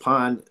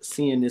upon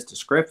seeing this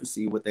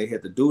discrepancy, what they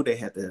had to do, they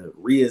had to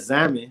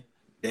re-examine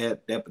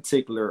that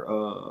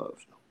particular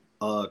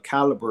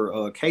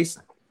caliber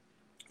casing.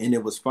 And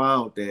it was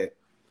found that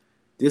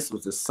this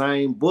was the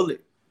same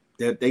bullet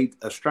that they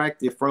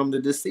extracted from the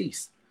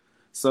deceased.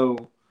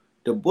 So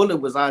the bullet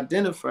was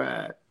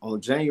identified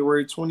on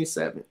January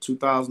 27,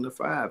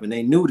 2005, and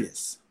they knew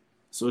this.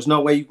 So there's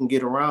no way you can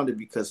get around it,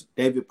 because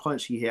David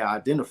Punch, he had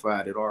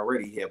identified it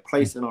already. He had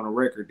placed it on a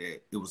record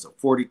that it was a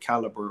 .40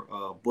 caliber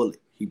bullet.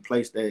 He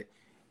placed that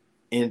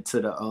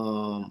into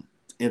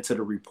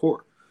the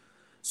report.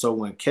 So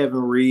when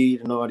Kevin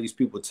Reed and all these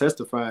people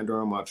testifying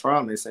during my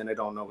trial, and they saying they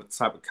don't know what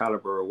type of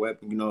caliber or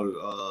weapon,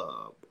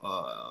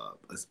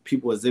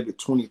 people exhibit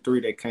 23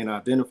 they can't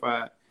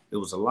identify, it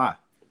was a lie,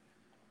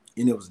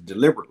 and it was a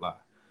deliberate lie.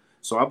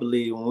 So I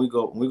believe when we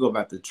go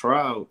back to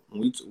trial,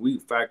 we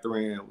factor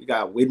in, we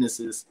got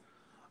witnesses.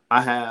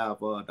 I have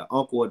the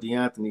uncle of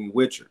DeAnthony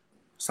Witcher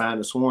signed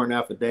a sworn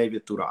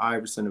affidavit through the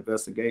Iverson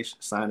investigation.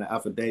 Signed an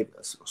affidavit,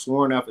 a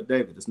sworn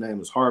affidavit. His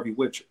name is Harvey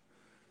Witcher,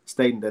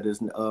 stating that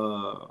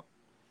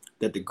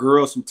that the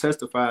girls who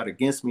testified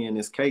against me in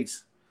this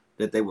case,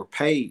 that they were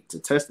paid to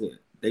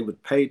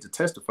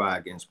testify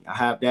against me. I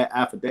have that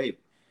affidavit.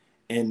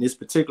 And this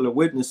particular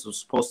witness was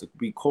supposed to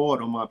be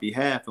called on my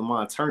behalf, and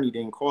my attorney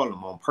didn't call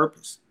him on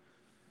purpose.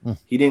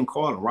 He didn't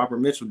call him. Robert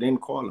Mitchell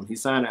didn't call him. He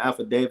signed an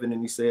affidavit,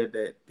 and he said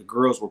that the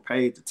girls were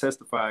paid to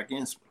testify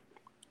against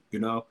me,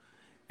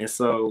 And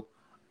so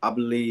I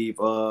believe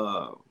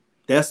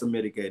that's a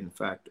mitigating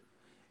factor.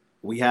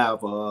 We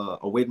have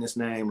a witness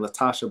named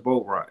Latasha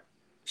Boatwright.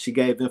 She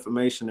gave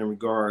information in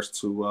regards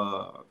to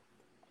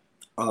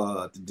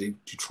the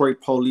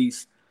Detroit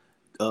police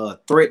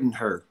threatened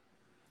her,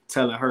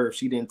 telling her if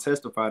she didn't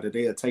testify that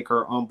they'd take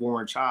her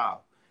unborn child,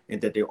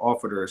 and that they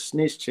offered her a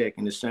snitch check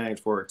in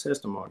exchange for her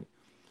testimony.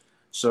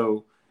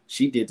 So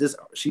she did this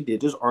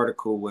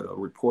article with a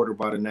reporter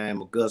by the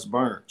name of Gus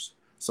Burns.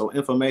 So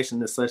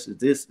information such as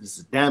this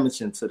is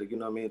damaging to the,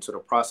 to the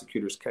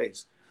prosecutor's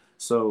case.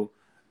 So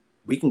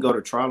we can go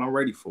to trial. I'm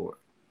ready for it.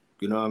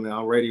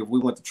 I'm ready. If we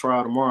went to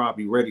trial tomorrow, I'll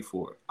be ready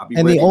for it.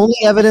 And the only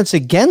evidence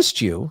against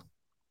you,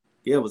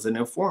 it was an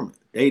informant.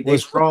 They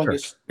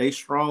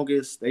strongest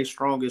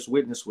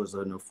witness was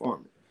an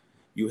informant.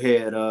 You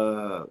had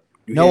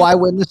No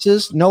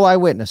eyewitnesses. No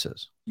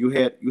eyewitnesses. you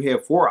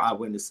had 4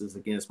 eyewitnesses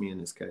against me in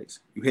this case.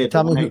 You had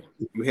Tell me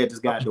you had this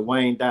guy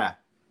Dwayne Dye.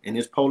 In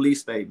his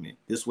police statement,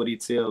 this is what he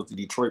tells the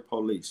Detroit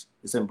police.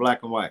 It's in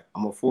black and white.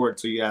 I'm gonna forward it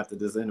to you after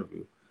this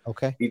interview.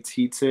 Okay.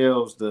 He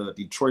tells the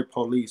Detroit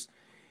police,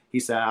 he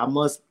said, I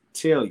must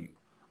tell you,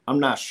 I'm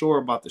not sure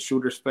about the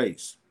shooter's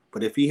face,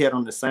 but if he had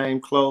on the same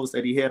clothes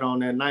that he had on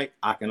that night,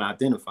 I can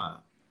identify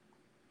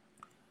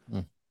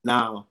him.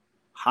 Now,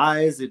 how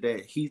is it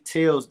that he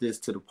tells this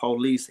to the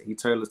police? He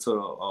tells it to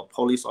a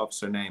police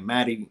officer named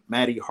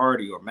Matty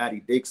Hardy or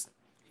Matty Dixon.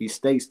 He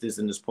states this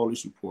in his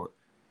police report.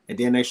 And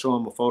then they show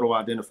him a photo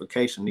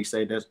identification. He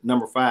say that's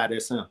number 5,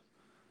 that's him.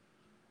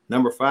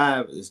 Number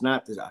 5 is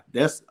not this.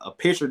 That's a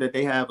picture that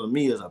they have of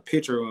me is a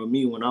picture of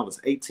me when I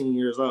was 18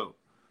 years old.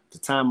 The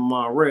time of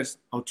my arrest,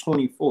 I'm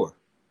 24.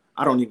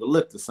 I don't even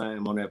look the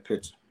same on that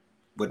picture.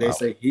 But they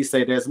say he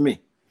say that's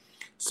me.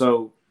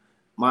 So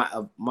my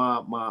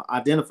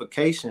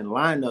identification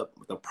lined up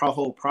with the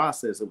whole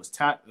process. It was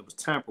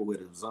tampered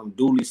with. It was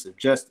unduly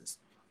suggestive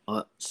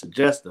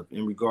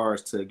in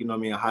regards to, you know what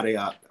I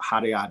mean, how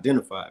they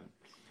identified me.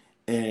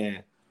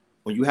 And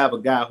when you have a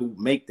guy who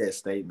make that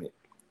statement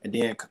and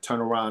then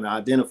turn around and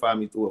identify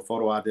me through a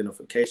photo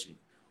identification,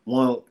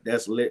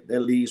 that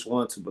leads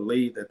one to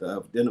believe that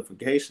the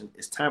identification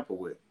is tampered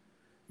with.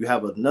 You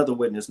have another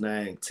witness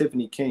named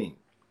Tiffany King.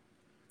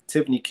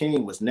 Tiffany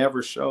King was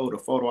never showed a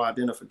photo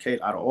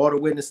identification. Out of all the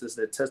witnesses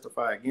that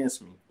testify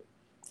against me,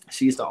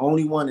 she's the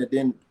only one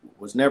that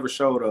was never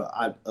showed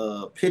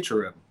a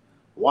picture of me.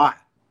 Why?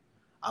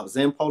 I was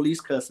in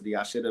police custody.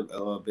 I should have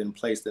been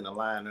placed in a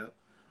lineup.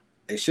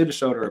 They should have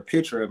showed her a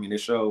picture of me. They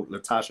showed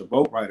Latasha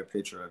Boatwright a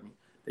picture of me.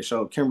 They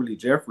showed Kimberly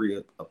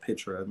Jeffrey a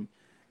picture of me.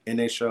 And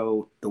they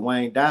showed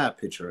Dwayne Dye a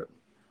picture of me.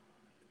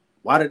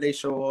 Why did they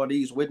show all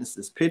these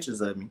witnesses pictures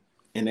of me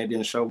and they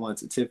didn't show one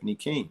to Tiffany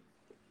King?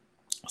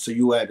 So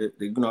you had,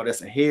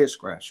 that's a head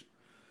scratcher.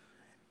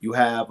 You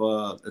have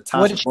Latasha.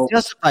 What did she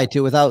testify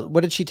to?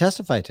 What did she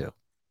testify to?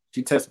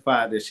 She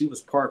testified that she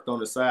was parked on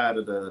the side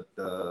of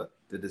the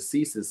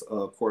deceased's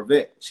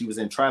Corvette. She was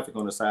in traffic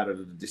on the side of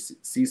the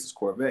deceased's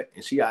Corvette,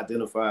 and she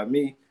identified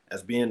me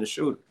as being the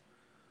shooter.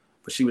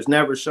 But she was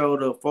never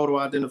showed a photo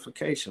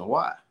identification.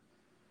 Why?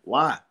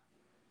 Why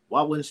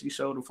wouldn't she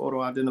show the photo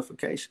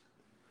identification?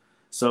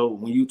 So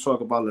when you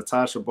talk about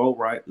Latasha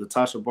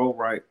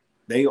Boatwright,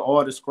 they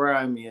all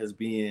describe me as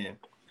being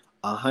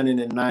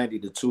 190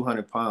 to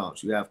 200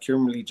 pounds. You have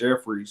Kimberly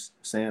Jeffries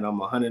saying I'm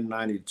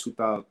 190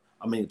 to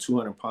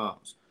 200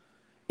 pounds.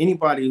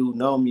 Anybody who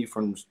know me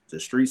from the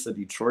streets of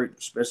Detroit,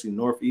 especially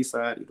Northeast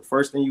side, the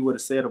first thing you would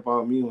have said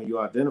about me when you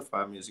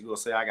identify me is you're going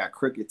to say I got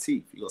crooked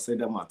teeth. You're going to say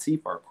that my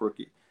teeth are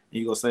crooked. And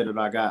you're going to say that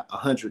I got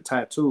 100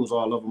 tattoos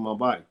all over my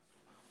body,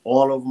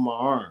 all over my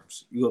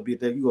arms. That's going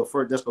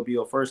to be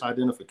your first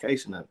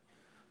identification of it.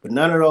 But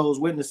none of those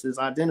witnesses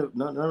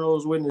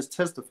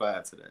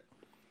testified to that.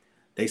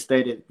 They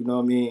stated, you know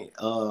what I mean,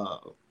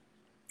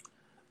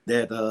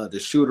 that the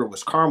shooter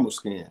was caramel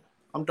skin.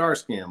 I'm dark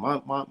skinned.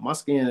 My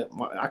skin,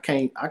 I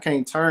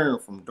can't turn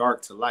from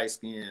dark to light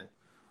skin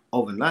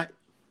overnight.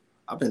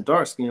 I've been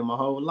dark skinned my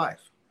whole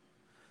life.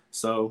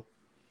 So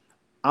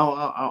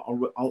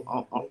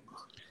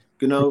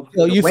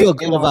you feel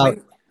good about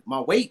my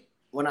weight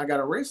when I got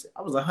arrested.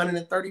 I was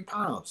 130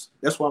 pounds.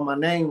 That's why my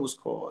name was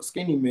called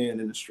Skinny Man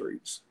in the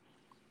streets.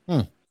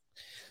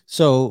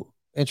 So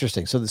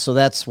interesting. So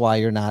that's why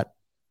you're not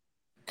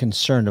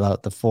concerned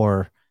about the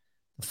four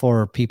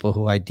people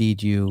who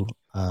ID'd you.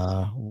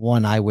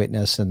 One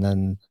eyewitness, and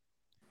then,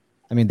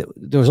 I mean,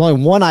 there was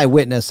only one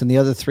eyewitness, and the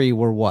other 3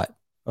 were what?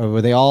 Or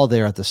were they all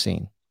there at the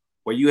scene?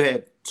 Well, you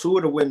had 2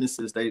 of the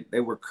witnesses.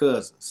 They were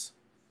cousins.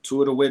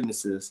 2 of the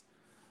witnesses.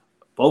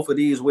 Both of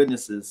these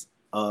witnesses,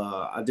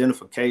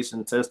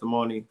 identification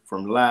testimony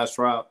from the last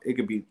trial, it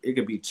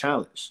could be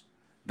challenged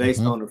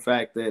based on the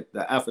fact that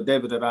the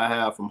affidavit that I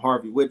have from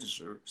Harvey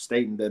Whitcher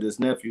stating that his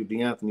nephew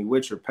DeAnthony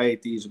Whitcher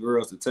paid these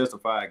girls to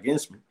testify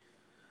against me.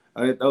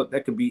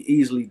 That could be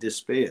easily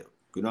dispelled.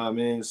 You know what I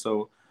mean?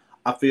 So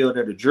I feel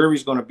that the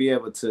jury's going to be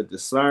able to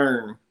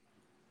discern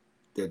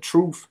the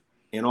truth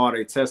in all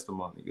their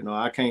testimony. You know,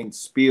 I can't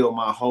spill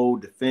my whole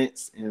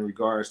defense in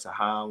regards to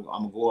how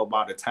I'm going to go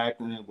about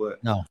attacking it.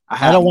 But no,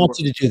 I don't want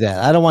you to do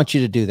that. I don't want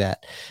you to do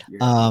that.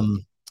 Yeah.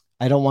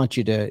 I don't want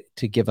you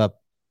to give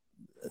up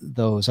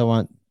those. I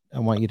want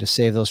you to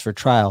save those for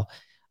trial.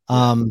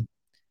 And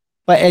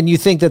you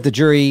think that the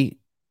jury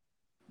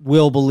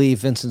will believe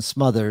Vincent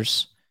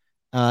Smothers.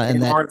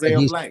 And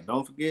Marzell Black,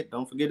 don't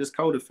forget his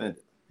co-defendant.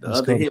 The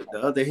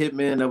other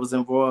hitman that was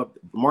involved,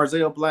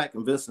 Marzell Black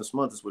and Vincent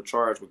Smothers were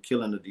charged with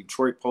killing a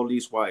Detroit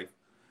police wife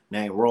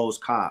named Rose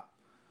Cobb.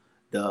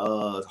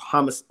 The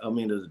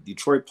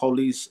Detroit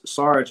police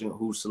sergeant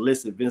who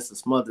solicited Vincent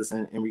Smothers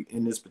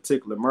in this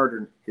particular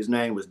murder, his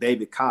name was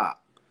David Cobb.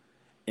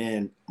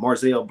 And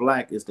Marzell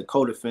Black is the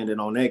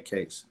co-defendant on that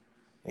case.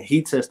 And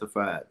he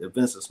testified that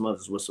Vincent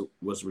Smothers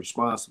was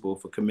responsible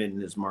for committing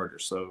this murder.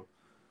 So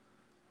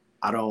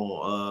I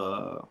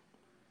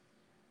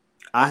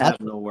I have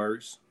no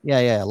worries.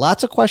 Yeah.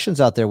 Lots of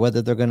questions out there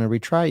whether they're going to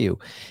retry you.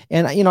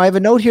 And I have a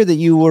note here that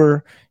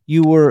you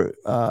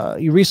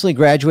recently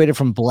graduated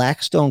from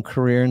Blackstone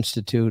Career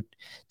Institute.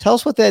 Tell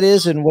us what that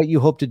is and what you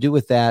hope to do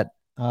with that,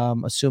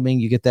 assuming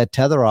you get that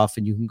tether off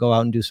and you can go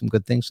out and do some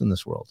good things in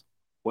this world.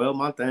 Well,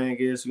 my thing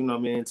is,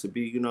 to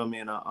be,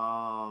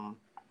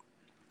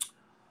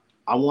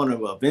 I want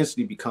to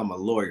eventually become a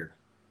lawyer.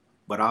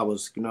 But I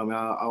was,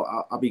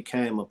 I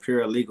became a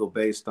paralegal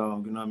based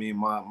on,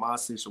 my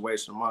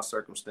situation, my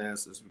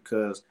circumstances,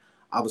 because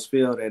I was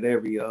failed at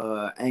every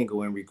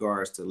angle in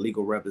regards to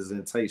legal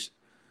representation.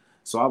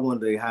 So I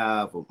wanted to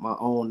have my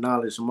own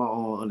knowledge and my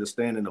own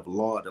understanding of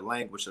law, the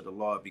language of the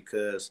law,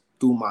 because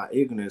through my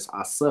ignorance,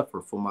 I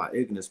suffered for my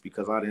ignorance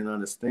because I didn't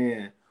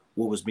understand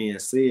what was being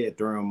said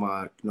during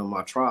my,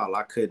 my trial.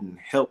 I couldn't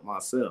help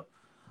myself.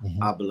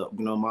 Mm-hmm.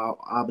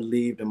 I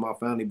believed and my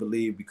family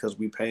believed because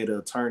we paid an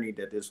attorney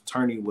that this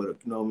attorney would,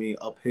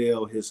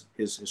 upheld his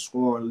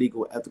sworn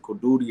legal ethical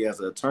duty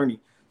as an attorney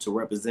to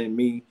represent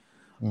me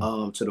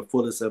to the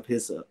fullest of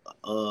his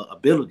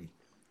ability.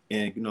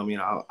 And,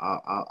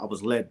 I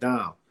was let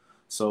down.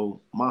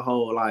 So my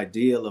whole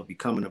ideal of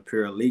becoming a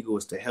paralegal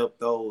is to help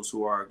those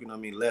who are,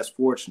 less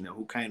fortunate,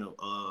 who can't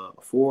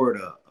afford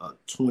a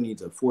 $20,000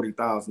 to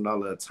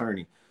 $40,000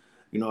 attorney.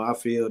 I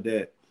feel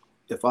that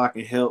if I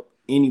can help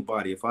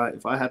anybody, if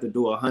I have to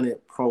do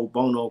 100 pro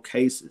bono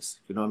cases,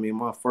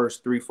 my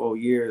first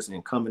 3-4 years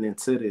and coming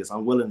into this,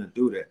 I'm willing to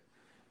do that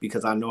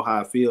because I know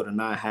how I feel to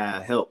not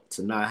have help,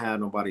 to not have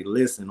nobody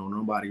listen or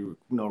nobody,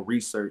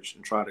 research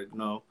and try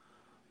to,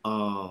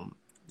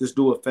 just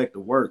do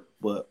effective work.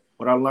 But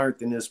what I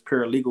learned in this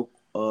paralegal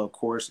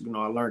course,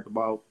 I learned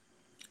about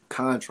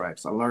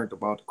contracts. I learned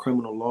about the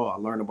criminal law. I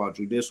learned about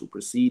judicial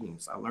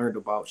proceedings. I learned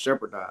about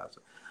shepherdizing.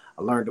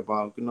 I learned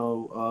about,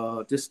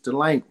 just the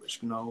language,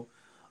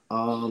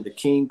 the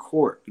King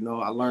Court,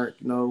 I learned,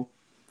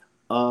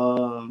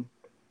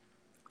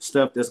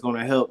 stuff that's going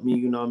to help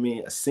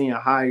me, ascend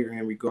higher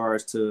in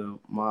regards to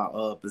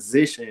my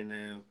position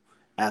and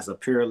as a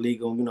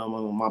paralegal,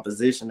 my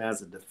position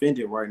as a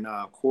defendant right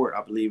now in court.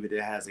 I believe it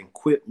has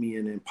equipped me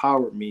and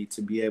empowered me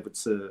to be able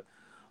to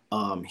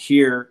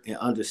hear and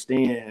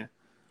understand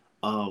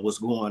what's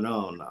going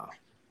on now.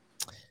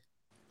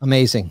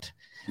 Amazing.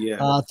 Yeah.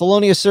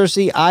 Thelonious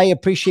Searcy, I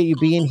appreciate you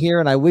being here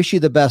and I wish you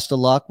the best of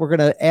luck. We're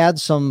going to add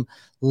some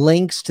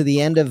links to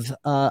the end of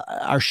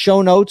our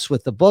show notes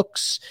with the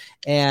books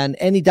and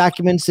any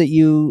documents that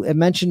you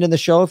mentioned in the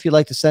show. If you'd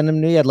like to send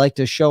them to me, I'd like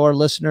to show our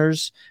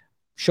listeners,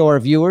 show our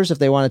viewers if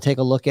they want to take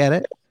a look at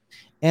it.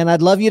 And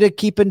I'd love you to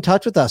keep in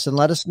touch with us and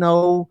let us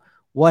know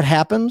what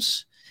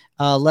happens.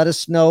 Let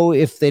us know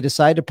if they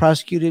decide to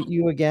prosecute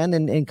you again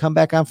and come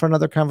back on for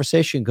another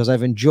conversation, because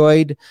I've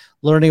enjoyed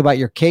learning about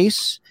your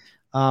case.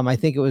 I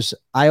think it was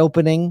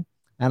eye-opening,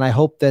 and I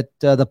hope that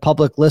the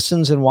public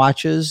listens and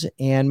watches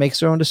and makes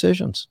their own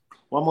decisions.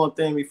 One more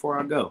thing before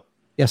I go.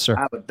 Yes, sir.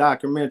 I have a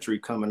documentary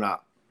coming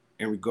out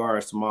in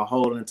regards to my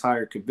whole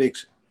entire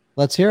conviction.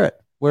 Let's hear it.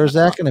 Where's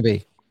that going to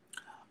be?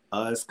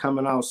 It's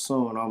coming out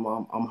soon.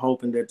 I'm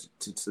hoping that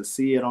to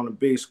see it on the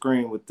big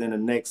screen within the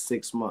next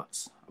 6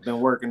 months. I've been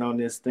working on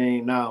this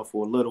thing now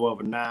for a little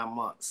over 9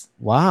 months.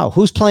 Wow.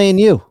 Who's playing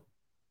you?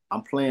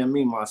 I'm playing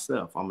me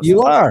myself.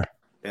 You are.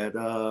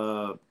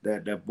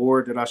 That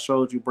board that I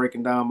showed you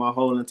breaking down my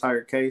whole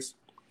entire case.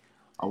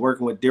 I'm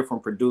working with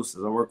different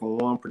producers. I'm working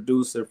with one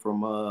producer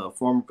from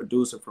former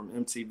producer from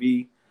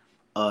MTV,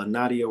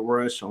 Nadia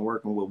Rush. I'm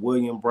working with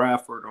William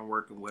Bradford. I'm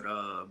working with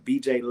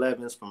BJ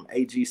Levins from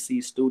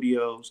AGC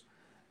Studios,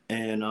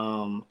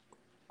 and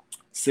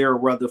Sarah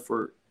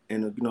Rutherford,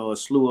 and a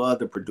slew of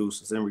other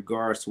producers in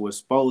regards to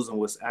exposing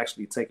what's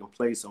actually taking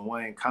place in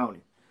Wayne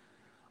County.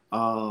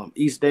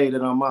 Each day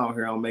that I'm out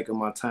here, I'm making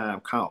my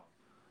time count.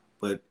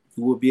 But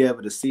you will be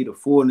able to see the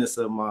fullness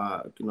of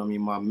my,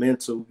 my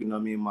mental,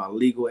 my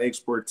legal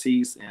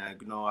expertise,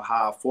 and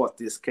how I fought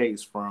this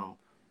case from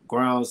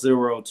ground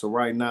zero to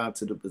right now,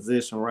 to the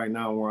position right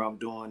now where I'm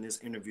doing this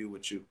interview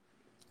with you.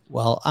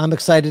 Well, I'm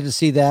excited to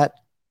see that.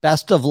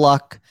 Best of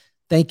luck.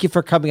 Thank you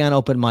for coming on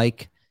Open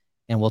Mic,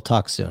 and we'll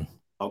talk soon.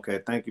 Okay.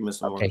 Thank you,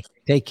 Mr. Okay.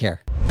 Take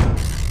care.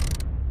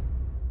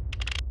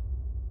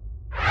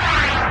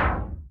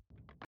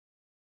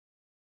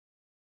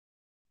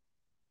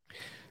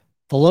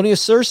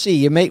 Thelonious Searcy,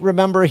 you may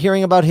remember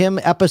hearing about him,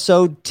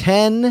 episode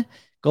 10.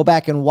 Go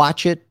back and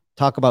watch it.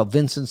 Talk about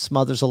Vincent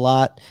Smothers a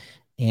lot.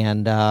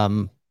 And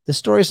this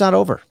story's not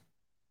over,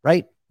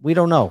 right? We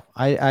don't know.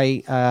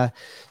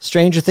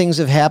 Stranger things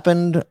have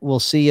happened. We'll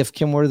see if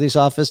Kim Worthy's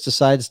office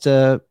decides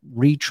to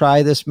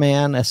retry this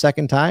man a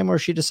second time, or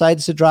she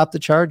decides to drop the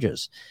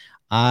charges.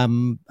 I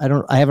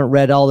haven't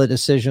read all the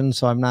decisions,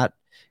 so I'm not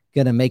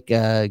going to make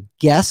a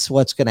guess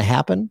what's going to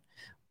happen.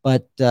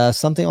 But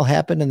something will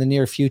happen in the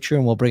near future,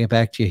 and we'll bring it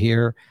back to you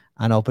here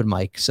on Open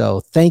Mic.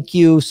 So thank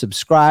you.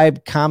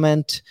 Subscribe,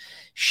 comment,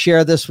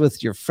 share this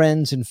with your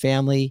friends and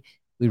family.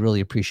 We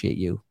really appreciate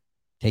you.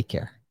 Take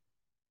care.